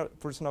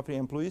 20% of your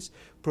employees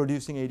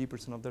producing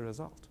 80% of the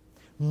result.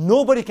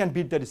 Nobody can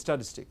beat that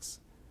statistics.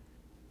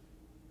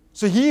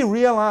 So he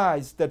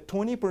realized that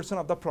 20%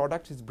 of the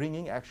product is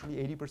bringing actually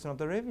 80% of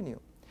the revenue.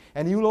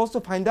 And you'll also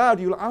find out,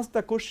 you'll ask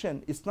the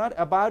question, it's not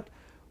about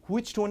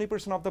which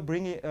 20% of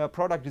the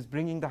product is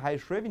bringing the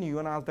highest revenue. You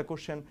want to ask the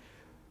question,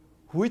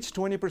 which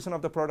 20%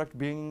 of the product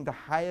bringing the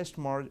highest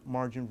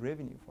margin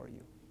revenue for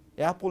you?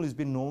 Apple has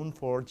been known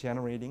for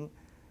generating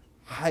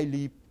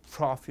highly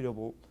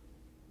profitable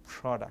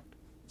product.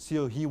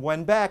 So he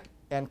went back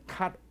and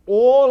cut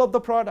all of the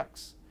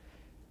products,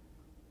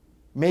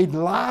 made a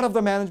lot of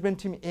the management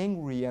team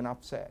angry and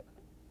upset,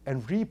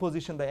 and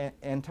repositioned the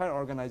entire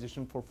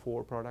organization for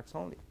 4 products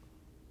only.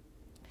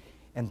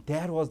 And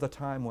that was the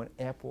time when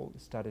Apple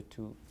started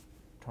to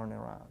turn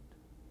around.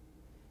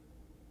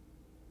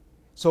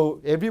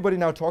 So everybody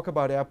now talk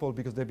about Apple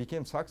because they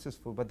became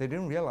successful, but they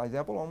didn't realize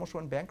Apple almost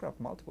went bankrupt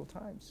multiple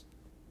times.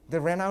 They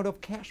ran out of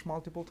cash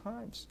multiple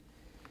times.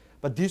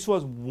 But this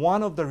was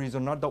one of the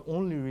reasons, not the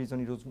only reason,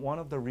 it was one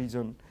of the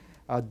reasons,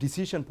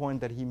 decision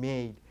point that he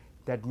made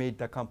that made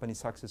the company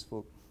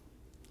successful.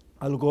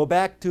 I'll go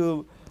back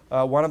to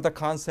one of the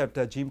concepts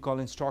Jim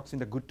Collins talks in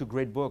the Good to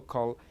Great book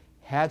called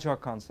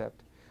Hedgehog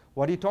concept.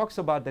 What he talks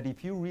about that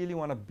if you really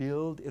want to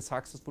build a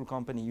successful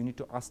company, you need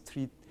to ask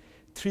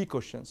three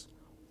questions.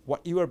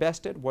 What you are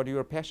best at, what you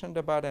are passionate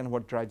about, and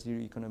what drives your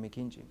economic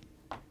engine.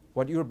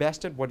 What you're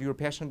best at, what you're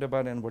passionate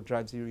about, and what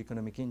drives your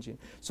economic engine.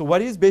 So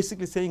what he's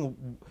basically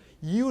saying,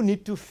 you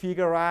need to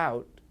figure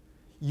out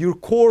your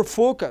core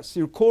focus,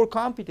 your core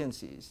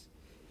competencies,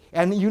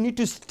 and you need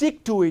to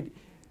stick to it.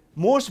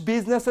 Most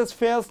businesses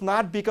fail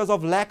not because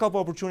of lack of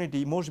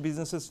opportunity. Most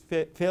businesses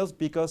fail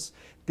because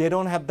they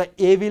don't have the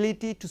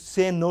ability to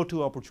say no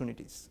to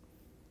opportunities.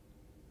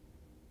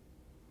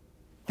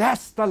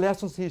 That's the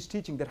lessons he's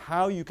teaching, that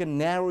how you can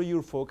narrow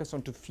your focus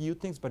onto few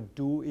things but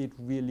do it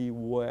really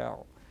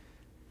well.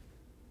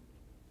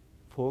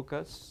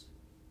 Focus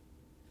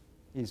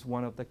is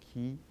one of the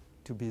key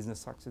to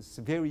business success. It's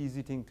a very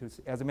easy thing to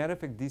say. As a matter of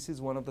fact, this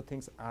is one of the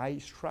things I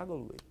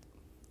struggle with.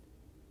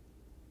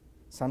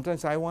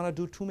 Sometimes I want to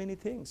do too many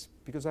things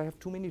because I have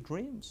too many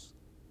dreams.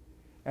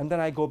 And then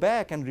I go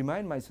back and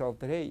remind myself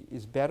that, hey,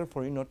 it's better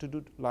for you not to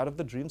do a lot of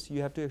the dreams.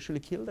 You have to actually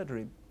kill the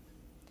dream.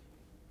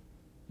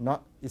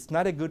 It's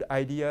not a good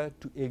idea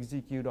to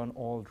execute on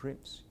all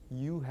dreams.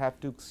 You have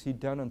to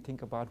sit down and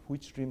think about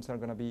which dreams are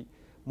going to be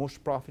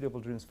most profitable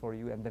dreams for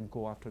you and then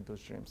go after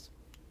those dreams.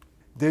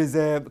 There is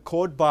a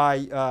quote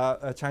by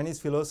a Chinese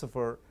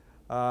philosopher,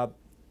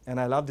 and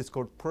I love this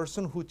quote,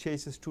 person who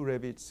chases two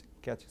rabbits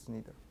catches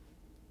neither.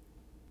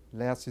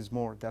 Less is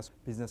more, that's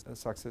business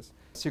success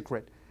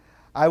secret.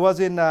 I was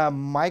in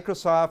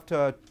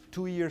Microsoft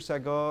 2 years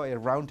ago, a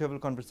roundtable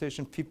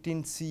conversation,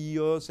 15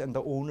 CEOs and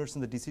the owners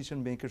and the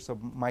decision makers of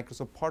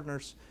Microsoft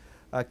partners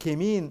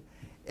came in,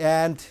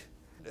 and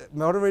the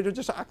moderator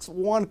just asked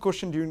one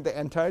question during the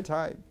entire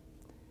time.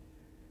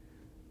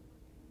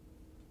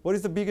 What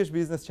is the biggest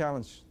business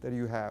challenge that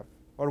you have?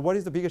 Or what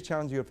is the biggest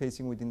challenge you're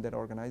facing within that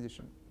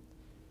organization?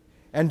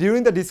 And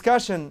during the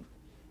discussion,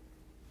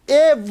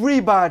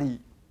 everybody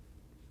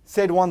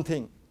said one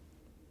thing.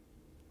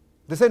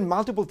 They said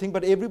multiple things,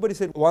 but everybody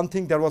said one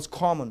thing that was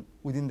common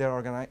within their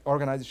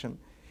organization.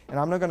 And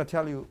I'm not going to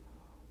tell you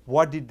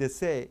what did they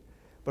say,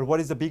 but what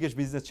is the biggest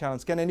business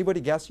challenge? Can anybody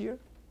guess here?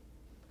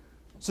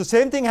 So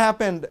same thing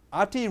happened.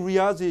 Ati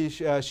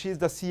Riazi, she's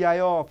the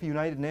CIO of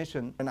United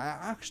Nations, and I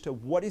asked her,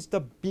 what is the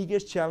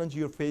biggest challenge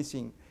you're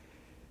facing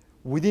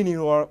within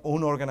your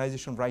own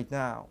organization right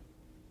now?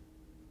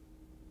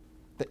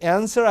 The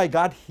answer I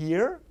got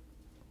here,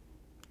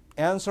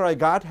 answer I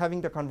got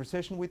having the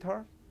conversation with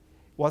her,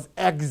 was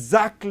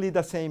exactly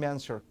the same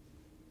answer.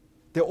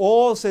 They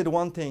all said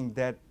one thing,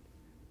 that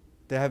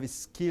they have a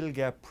skill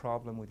gap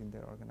problem within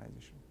their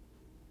organization.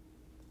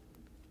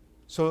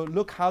 So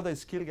look how the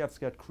skill gaps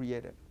get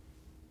created.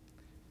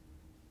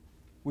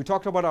 We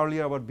talked about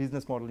earlier about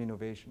business model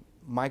innovation.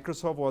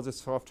 Microsoft was a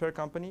software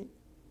company.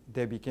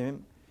 They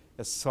became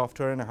a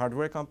software and a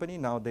hardware company.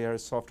 Now they are a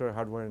software,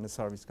 hardware, and a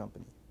service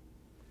company.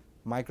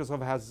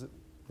 Microsoft has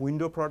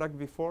Windows product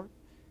before.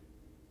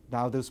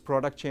 Now this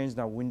product changed.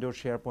 Now Windows,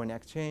 SharePoint,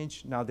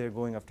 Exchange. Now they're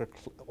going after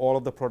all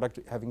of the product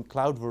having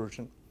cloud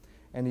version.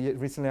 And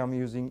recently I'm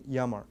using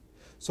Yammer.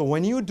 So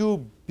when you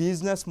do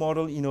business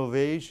model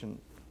innovation,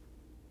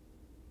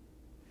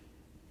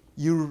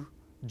 your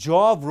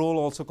job role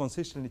also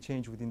consistently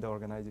change within the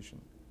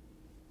organization.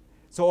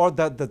 So or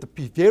the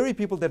very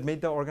people that made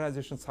the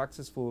organization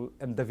successful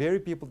and the very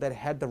people that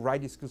had the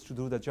right skills to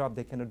do the job,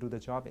 they cannot do the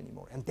job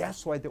anymore. And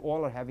that's why they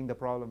all are having the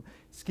problem,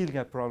 skill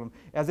gap problem.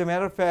 As a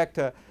matter of fact,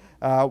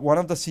 one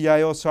of the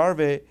CIO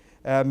survey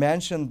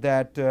mentioned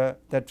that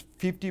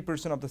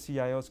 50% of the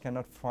CIOs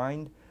cannot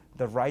find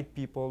the right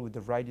people with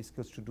the right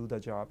skills to do the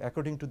job.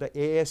 According to the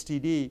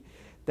ASTD,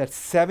 that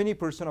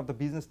 70% of the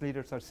business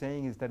leaders are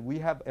saying is that we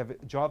have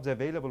jobs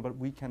available, but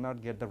we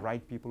cannot get the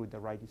right people with the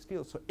right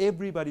skills. So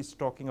everybody's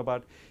talking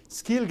about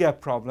skill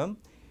gap problem.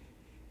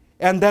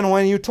 And then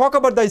when you talk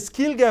about the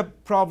skill gap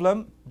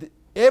problem,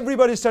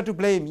 everybody start to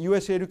blame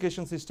US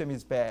education system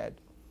is bad.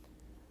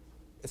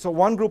 So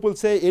one group will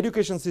say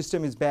education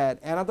system is bad.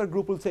 Another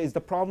group will say it's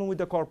the problem with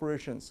the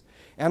corporations.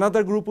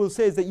 Another group will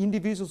say it's the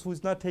individuals who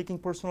is not taking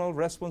personal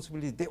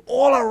responsibility. They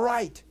all are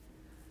right.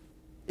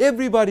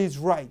 Everybody is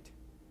right.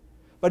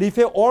 But if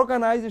an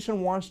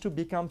organization wants to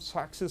become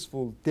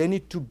successful, they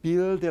need to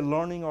build a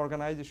learning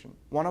organization.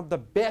 One of the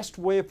best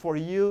way for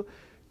you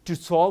to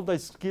solve the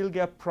skill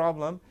gap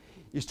problem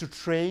is to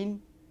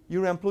train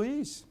your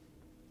employees.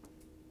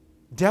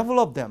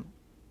 Develop them.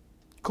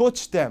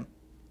 Coach them.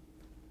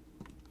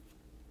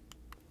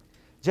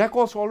 Jack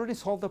Welch already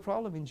solved the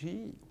problem in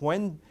GE.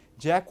 When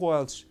Jack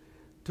Welch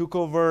took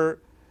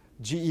over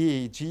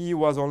GE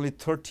was only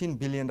 $13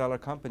 billion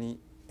company.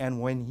 And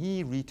when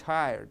he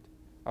retired,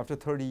 after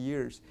 30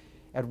 years,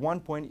 at one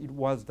point it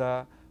was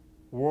the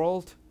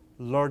world's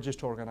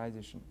largest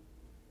organization.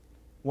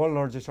 World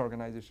largest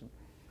organization.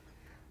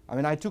 I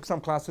mean, I took some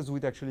classes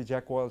with actually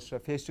Jack Welch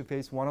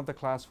face-to-face. One of the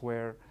class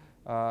where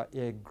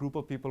a group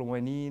of people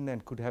went in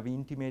and could have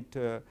intimate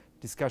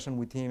discussion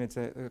with him. It's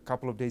a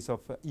couple of days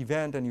of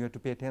event, and you have to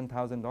pay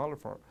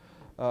 $10,000 for.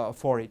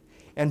 for it.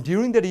 And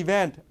during that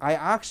event, I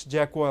asked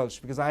Jack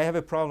Welch, because I have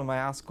a problem, I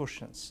ask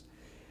questions.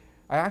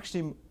 I asked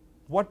him,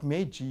 what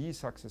made GE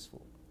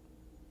successful?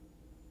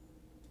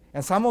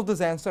 And some of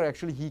those answers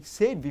actually he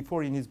said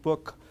before in his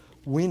book,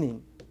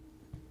 Winning.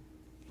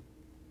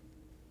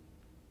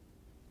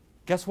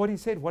 Guess what he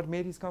said? What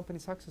made his company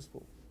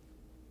successful?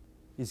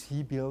 Is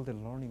he built a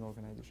learning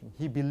organization.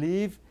 He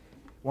believed,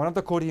 one of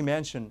the quotes he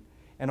mentioned,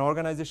 an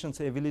organization's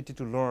ability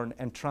to learn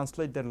and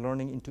translate that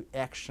learning into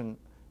action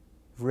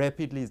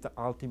rapidly is the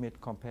ultimate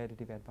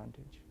competitive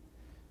advantage.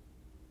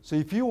 So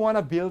if you want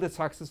to build a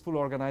successful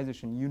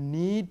organization, you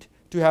need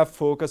to have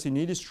focus, you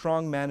need a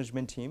strong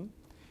management team,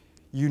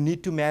 you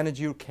need to manage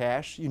your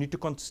cash, you need to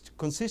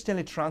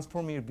consistently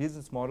transform your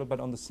business model, but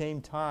on the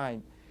same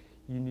time,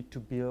 you need to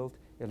build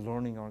a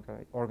learning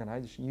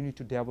organization. You need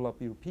to develop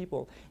your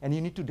people, and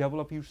you need to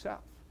develop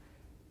yourself.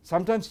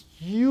 Sometimes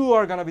you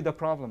are going to be the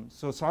problem.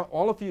 So some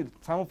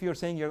of you are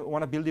saying you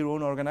want to build your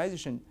own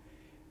organization.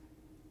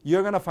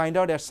 You're going to find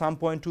out at some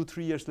point,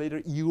 2-3 years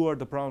later, you are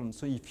the problem.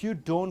 So if you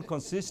don't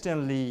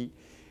consistently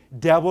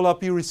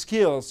develop your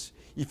skills,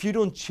 if you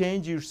don't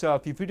change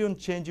yourself, if you don't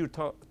change your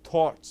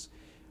thoughts,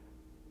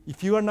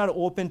 if you are not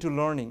open to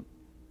learning,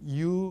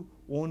 you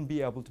won't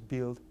be able to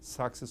build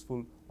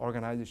successful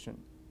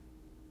organization.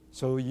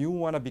 So you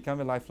want to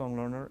become a lifelong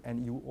learner,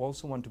 and you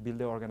also want to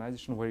build an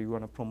organization where you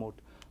want to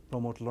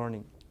promote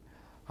learning.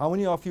 How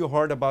many of you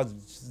heard about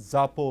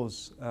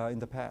Zappos in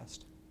the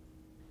past?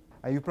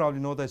 You probably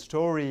know the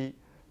story.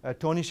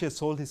 Tony Hsieh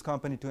sold his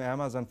company to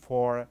Amazon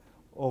for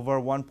over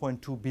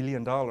 $1.2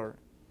 billion.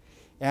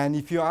 And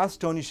if you ask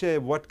Tony Hsieh,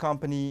 what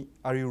company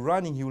are you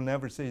running, he will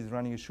never say he's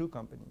running a shoe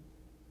company.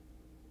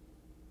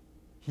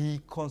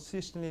 He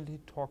consistently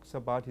talks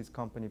about his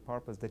company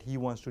purpose, that he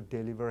wants to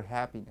deliver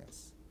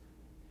happiness.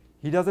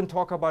 He doesn't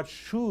talk about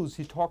shoes,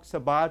 he talks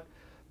about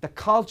the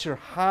culture,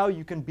 how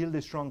you can build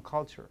a strong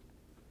culture.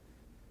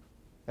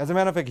 As a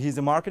matter of fact, he's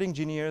a marketing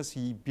genius,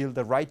 he built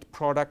the right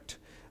product,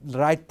 the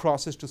right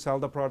process to sell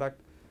the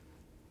product.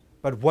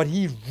 But what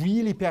he's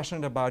really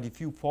passionate about, if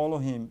you follow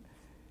him,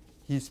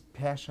 he's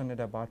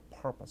passionate about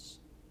purpose.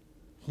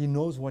 He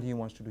knows what he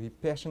wants to do. He's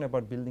passionate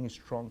about building a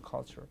strong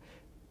culture.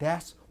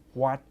 That's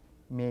what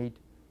made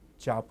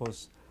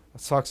Zappos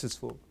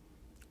successful.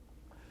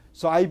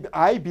 So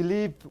I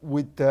believe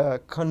with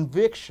the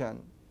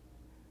conviction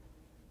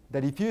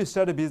that if you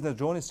start a business,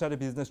 don't start a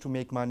business to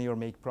make money or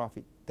make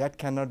profit. That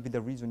cannot be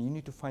the reason. You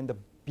need to find the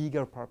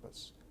bigger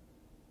purpose.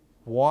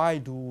 Why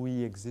do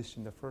we exist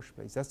in the first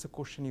place? That's the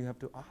question you have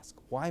to ask.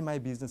 Why my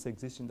business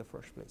exists in the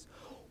first place?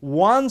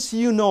 Once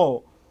you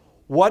know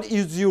what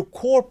is your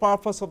core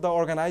purpose of the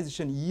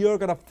organization, you're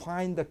going to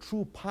find the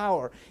true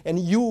power, and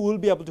you will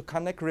be able to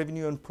connect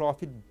revenue and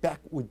profit back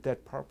with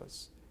that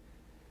purpose.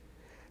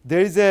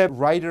 There is a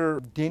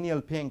writer, Daniel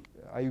Pink.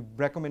 I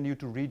recommend you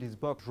to read his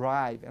book,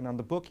 Drive. And on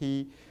the book,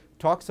 he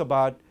talks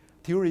about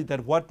theory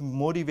that what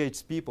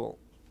motivates people.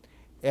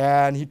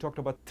 And he talked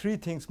about 3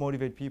 things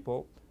motivate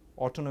people: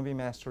 autonomy,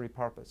 mastery,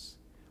 purpose.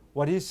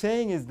 What he's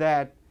saying is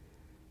that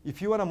if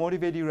you want to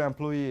motivate your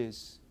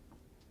employees,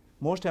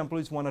 most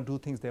employees want to do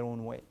things their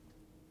own way.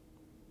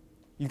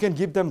 You can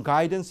give them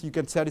guidance, you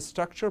can set a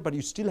structure, but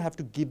you still have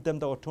to give them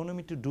the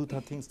autonomy to do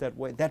the things that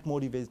way. That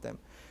motivates them.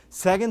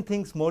 Second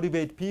things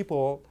motivate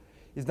people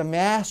is the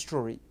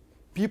mastery.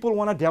 People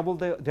want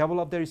to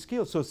develop their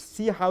skills. So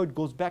see how it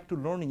goes back to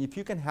learning. If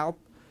you can help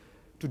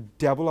to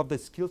develop the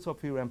skills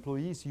of your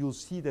employees, you'll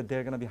see that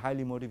they're going to be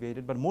highly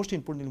motivated. But most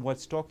importantly,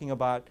 what's talking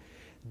about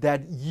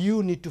that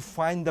you need to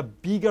find the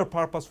bigger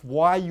purpose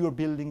why you're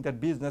building that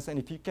business. And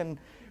if you can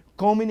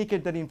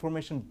communicate that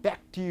information back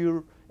to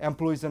your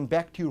employees and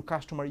back to your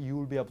customer, you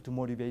will be able to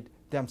motivate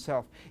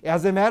themselves.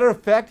 As a matter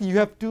of fact, you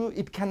have to,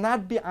 it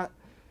cannot be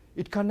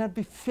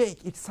fake.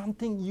 It's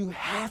something you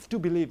have to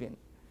believe in.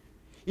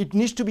 It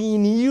needs to be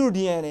in your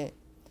DNA.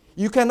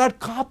 You cannot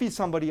copy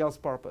somebody else's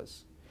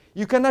purpose.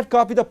 You cannot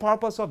copy the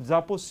purpose of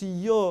Zappos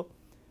CEO,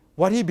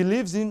 what he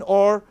believes in,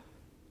 or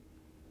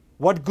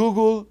what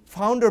Google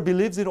founder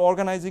believes in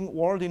organizing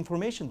world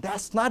information.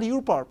 That's not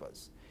your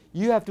purpose.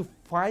 You have to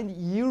find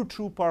your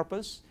true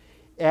purpose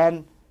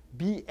and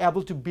be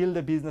able to build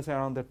a business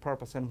around that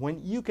purpose. And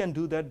when you can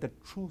do that, the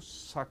true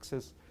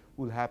success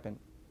will happen.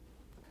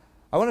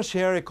 I want to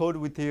share a quote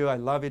with you. I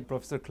love it.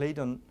 Professor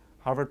Clayton,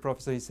 Harvard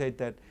professor, he said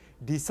that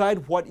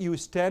decide what you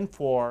stand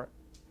for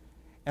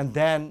and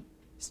then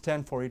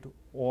stand for it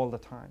all the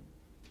time.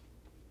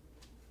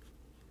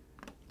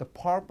 The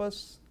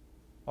purpose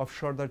of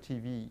Sarder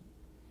TV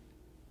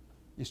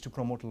is to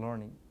promote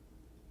learning.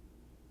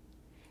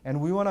 And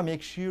we want to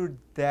make sure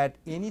that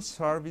any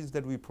service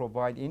that we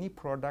provide, any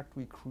product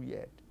we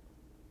create,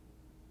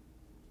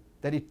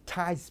 that it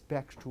ties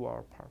back to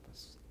our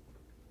purpose.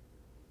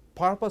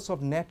 Purpose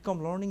of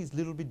Netcom learning is a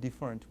little bit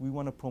different. We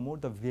want to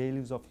promote the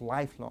values of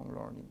lifelong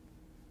learning.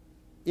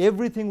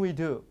 Everything we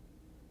do,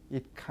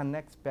 it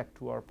connects back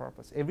to our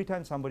purpose. Every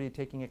time somebody is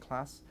taking a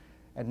class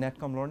at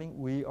Netcom learning,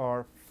 we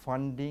are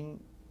funding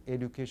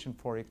education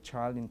for a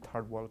child in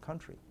third world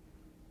country.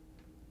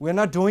 We're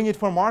not doing it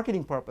for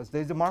marketing purpose.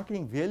 There's a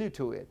marketing value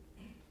to it.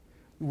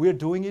 We're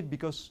doing it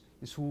because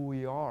it's who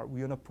we are.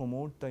 We want to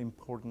promote the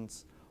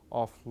importance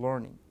of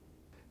learning.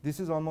 This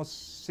is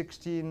almost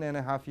 16 and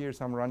a half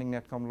years I'm running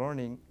Netcom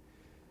Learning.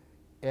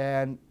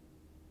 And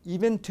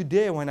even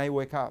today when I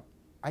wake up,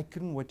 I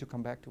couldn't wait to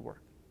come back to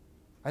work.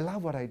 I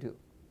love what I do.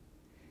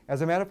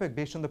 As a matter of fact,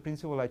 based on the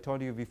principle I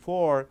told you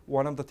before,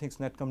 one of the things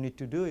Netcom need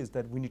to do is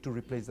that we need to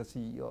replace the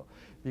CEO.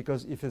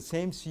 Because if the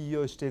same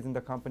CEO stays in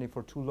the company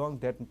for too long,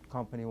 that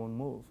company won't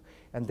move.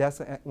 And that's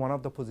one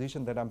of the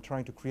positions that I'm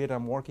trying to create,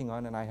 I'm working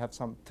on, and I have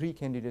 3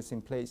 candidates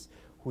in place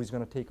who is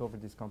going to take over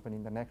this company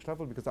in the next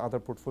level, because the other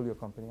portfolio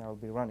company I'll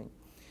be running.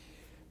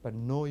 But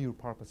know your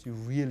purpose. You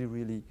really,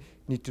 really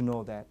need to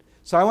know that.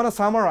 So I want to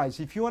summarize.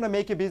 If you want to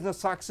make a business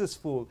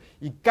successful,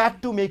 you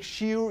got to make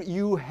sure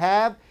you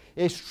have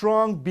a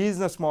strong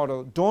business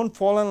model. Don't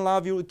fall in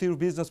love with your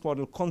business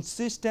model.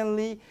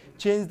 Consistently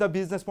change the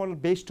business model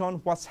based on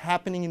what's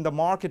happening in the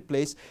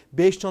marketplace,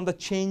 based on the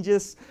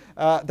changes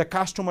the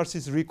customers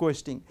is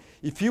requesting.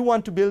 If you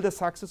want to build a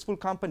successful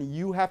company,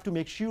 you have to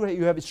make sure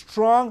you have a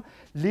strong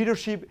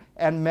leadership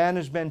and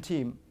management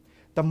team.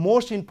 The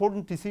most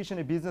important decision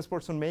a business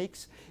person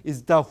makes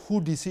is the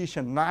who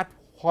decision, not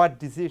what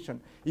decision.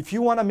 If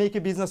you want to make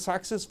a business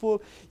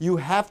successful, you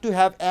have to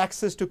have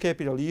access to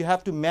capital. You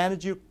have to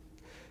manage your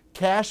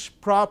cash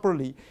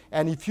properly.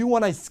 And if you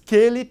want to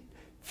scale it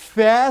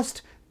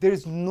fast, there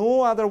is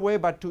no other way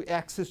but to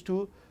access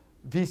to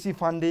VC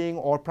funding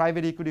or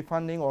private equity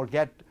funding or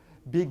get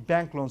big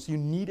bank loans. You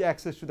need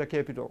access to the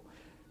capital.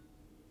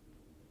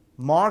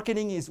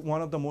 Marketing is one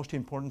of the most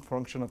important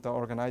functions of the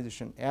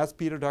organization. As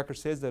Peter Drucker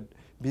says, that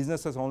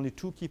business has only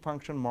 2 key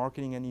functions,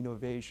 marketing and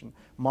innovation.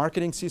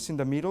 Marketing sits in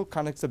the middle,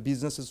 connects the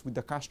businesses with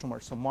the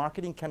customers. So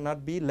marketing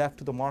cannot be left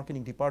to the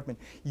marketing department.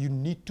 You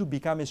need to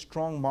become a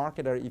strong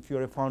marketer if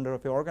you're a founder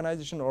of an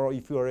organization or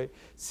if you're a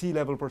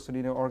C-level person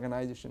in an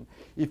organization.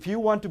 If you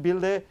want to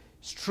build a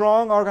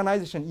strong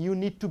organization, you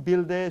need to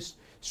build a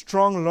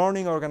strong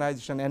learning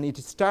organization, and it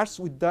starts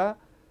with the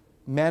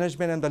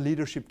management and the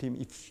leadership team.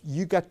 If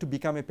you got to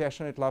become a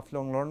passionate,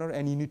 lifelong learner,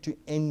 and you need to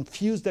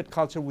infuse that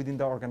culture within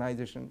the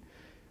organization.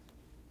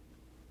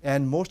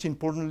 And most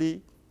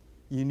importantly,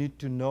 you need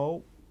to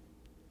know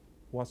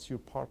what's your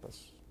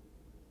purpose,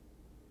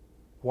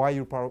 why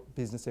your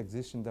business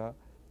exists in the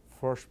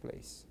first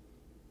place.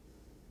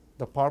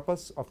 The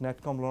purpose of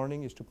Netcom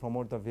Learning is to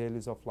promote the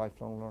values of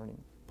lifelong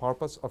learning.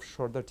 Purpose of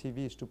Sarder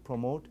TV is to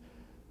promote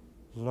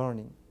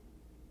learning.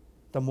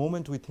 The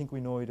moment we think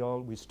we know it all,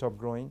 we stop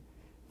growing.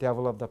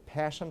 Develop the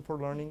passion for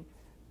learning,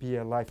 be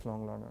a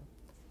lifelong learner.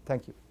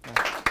 Thank you.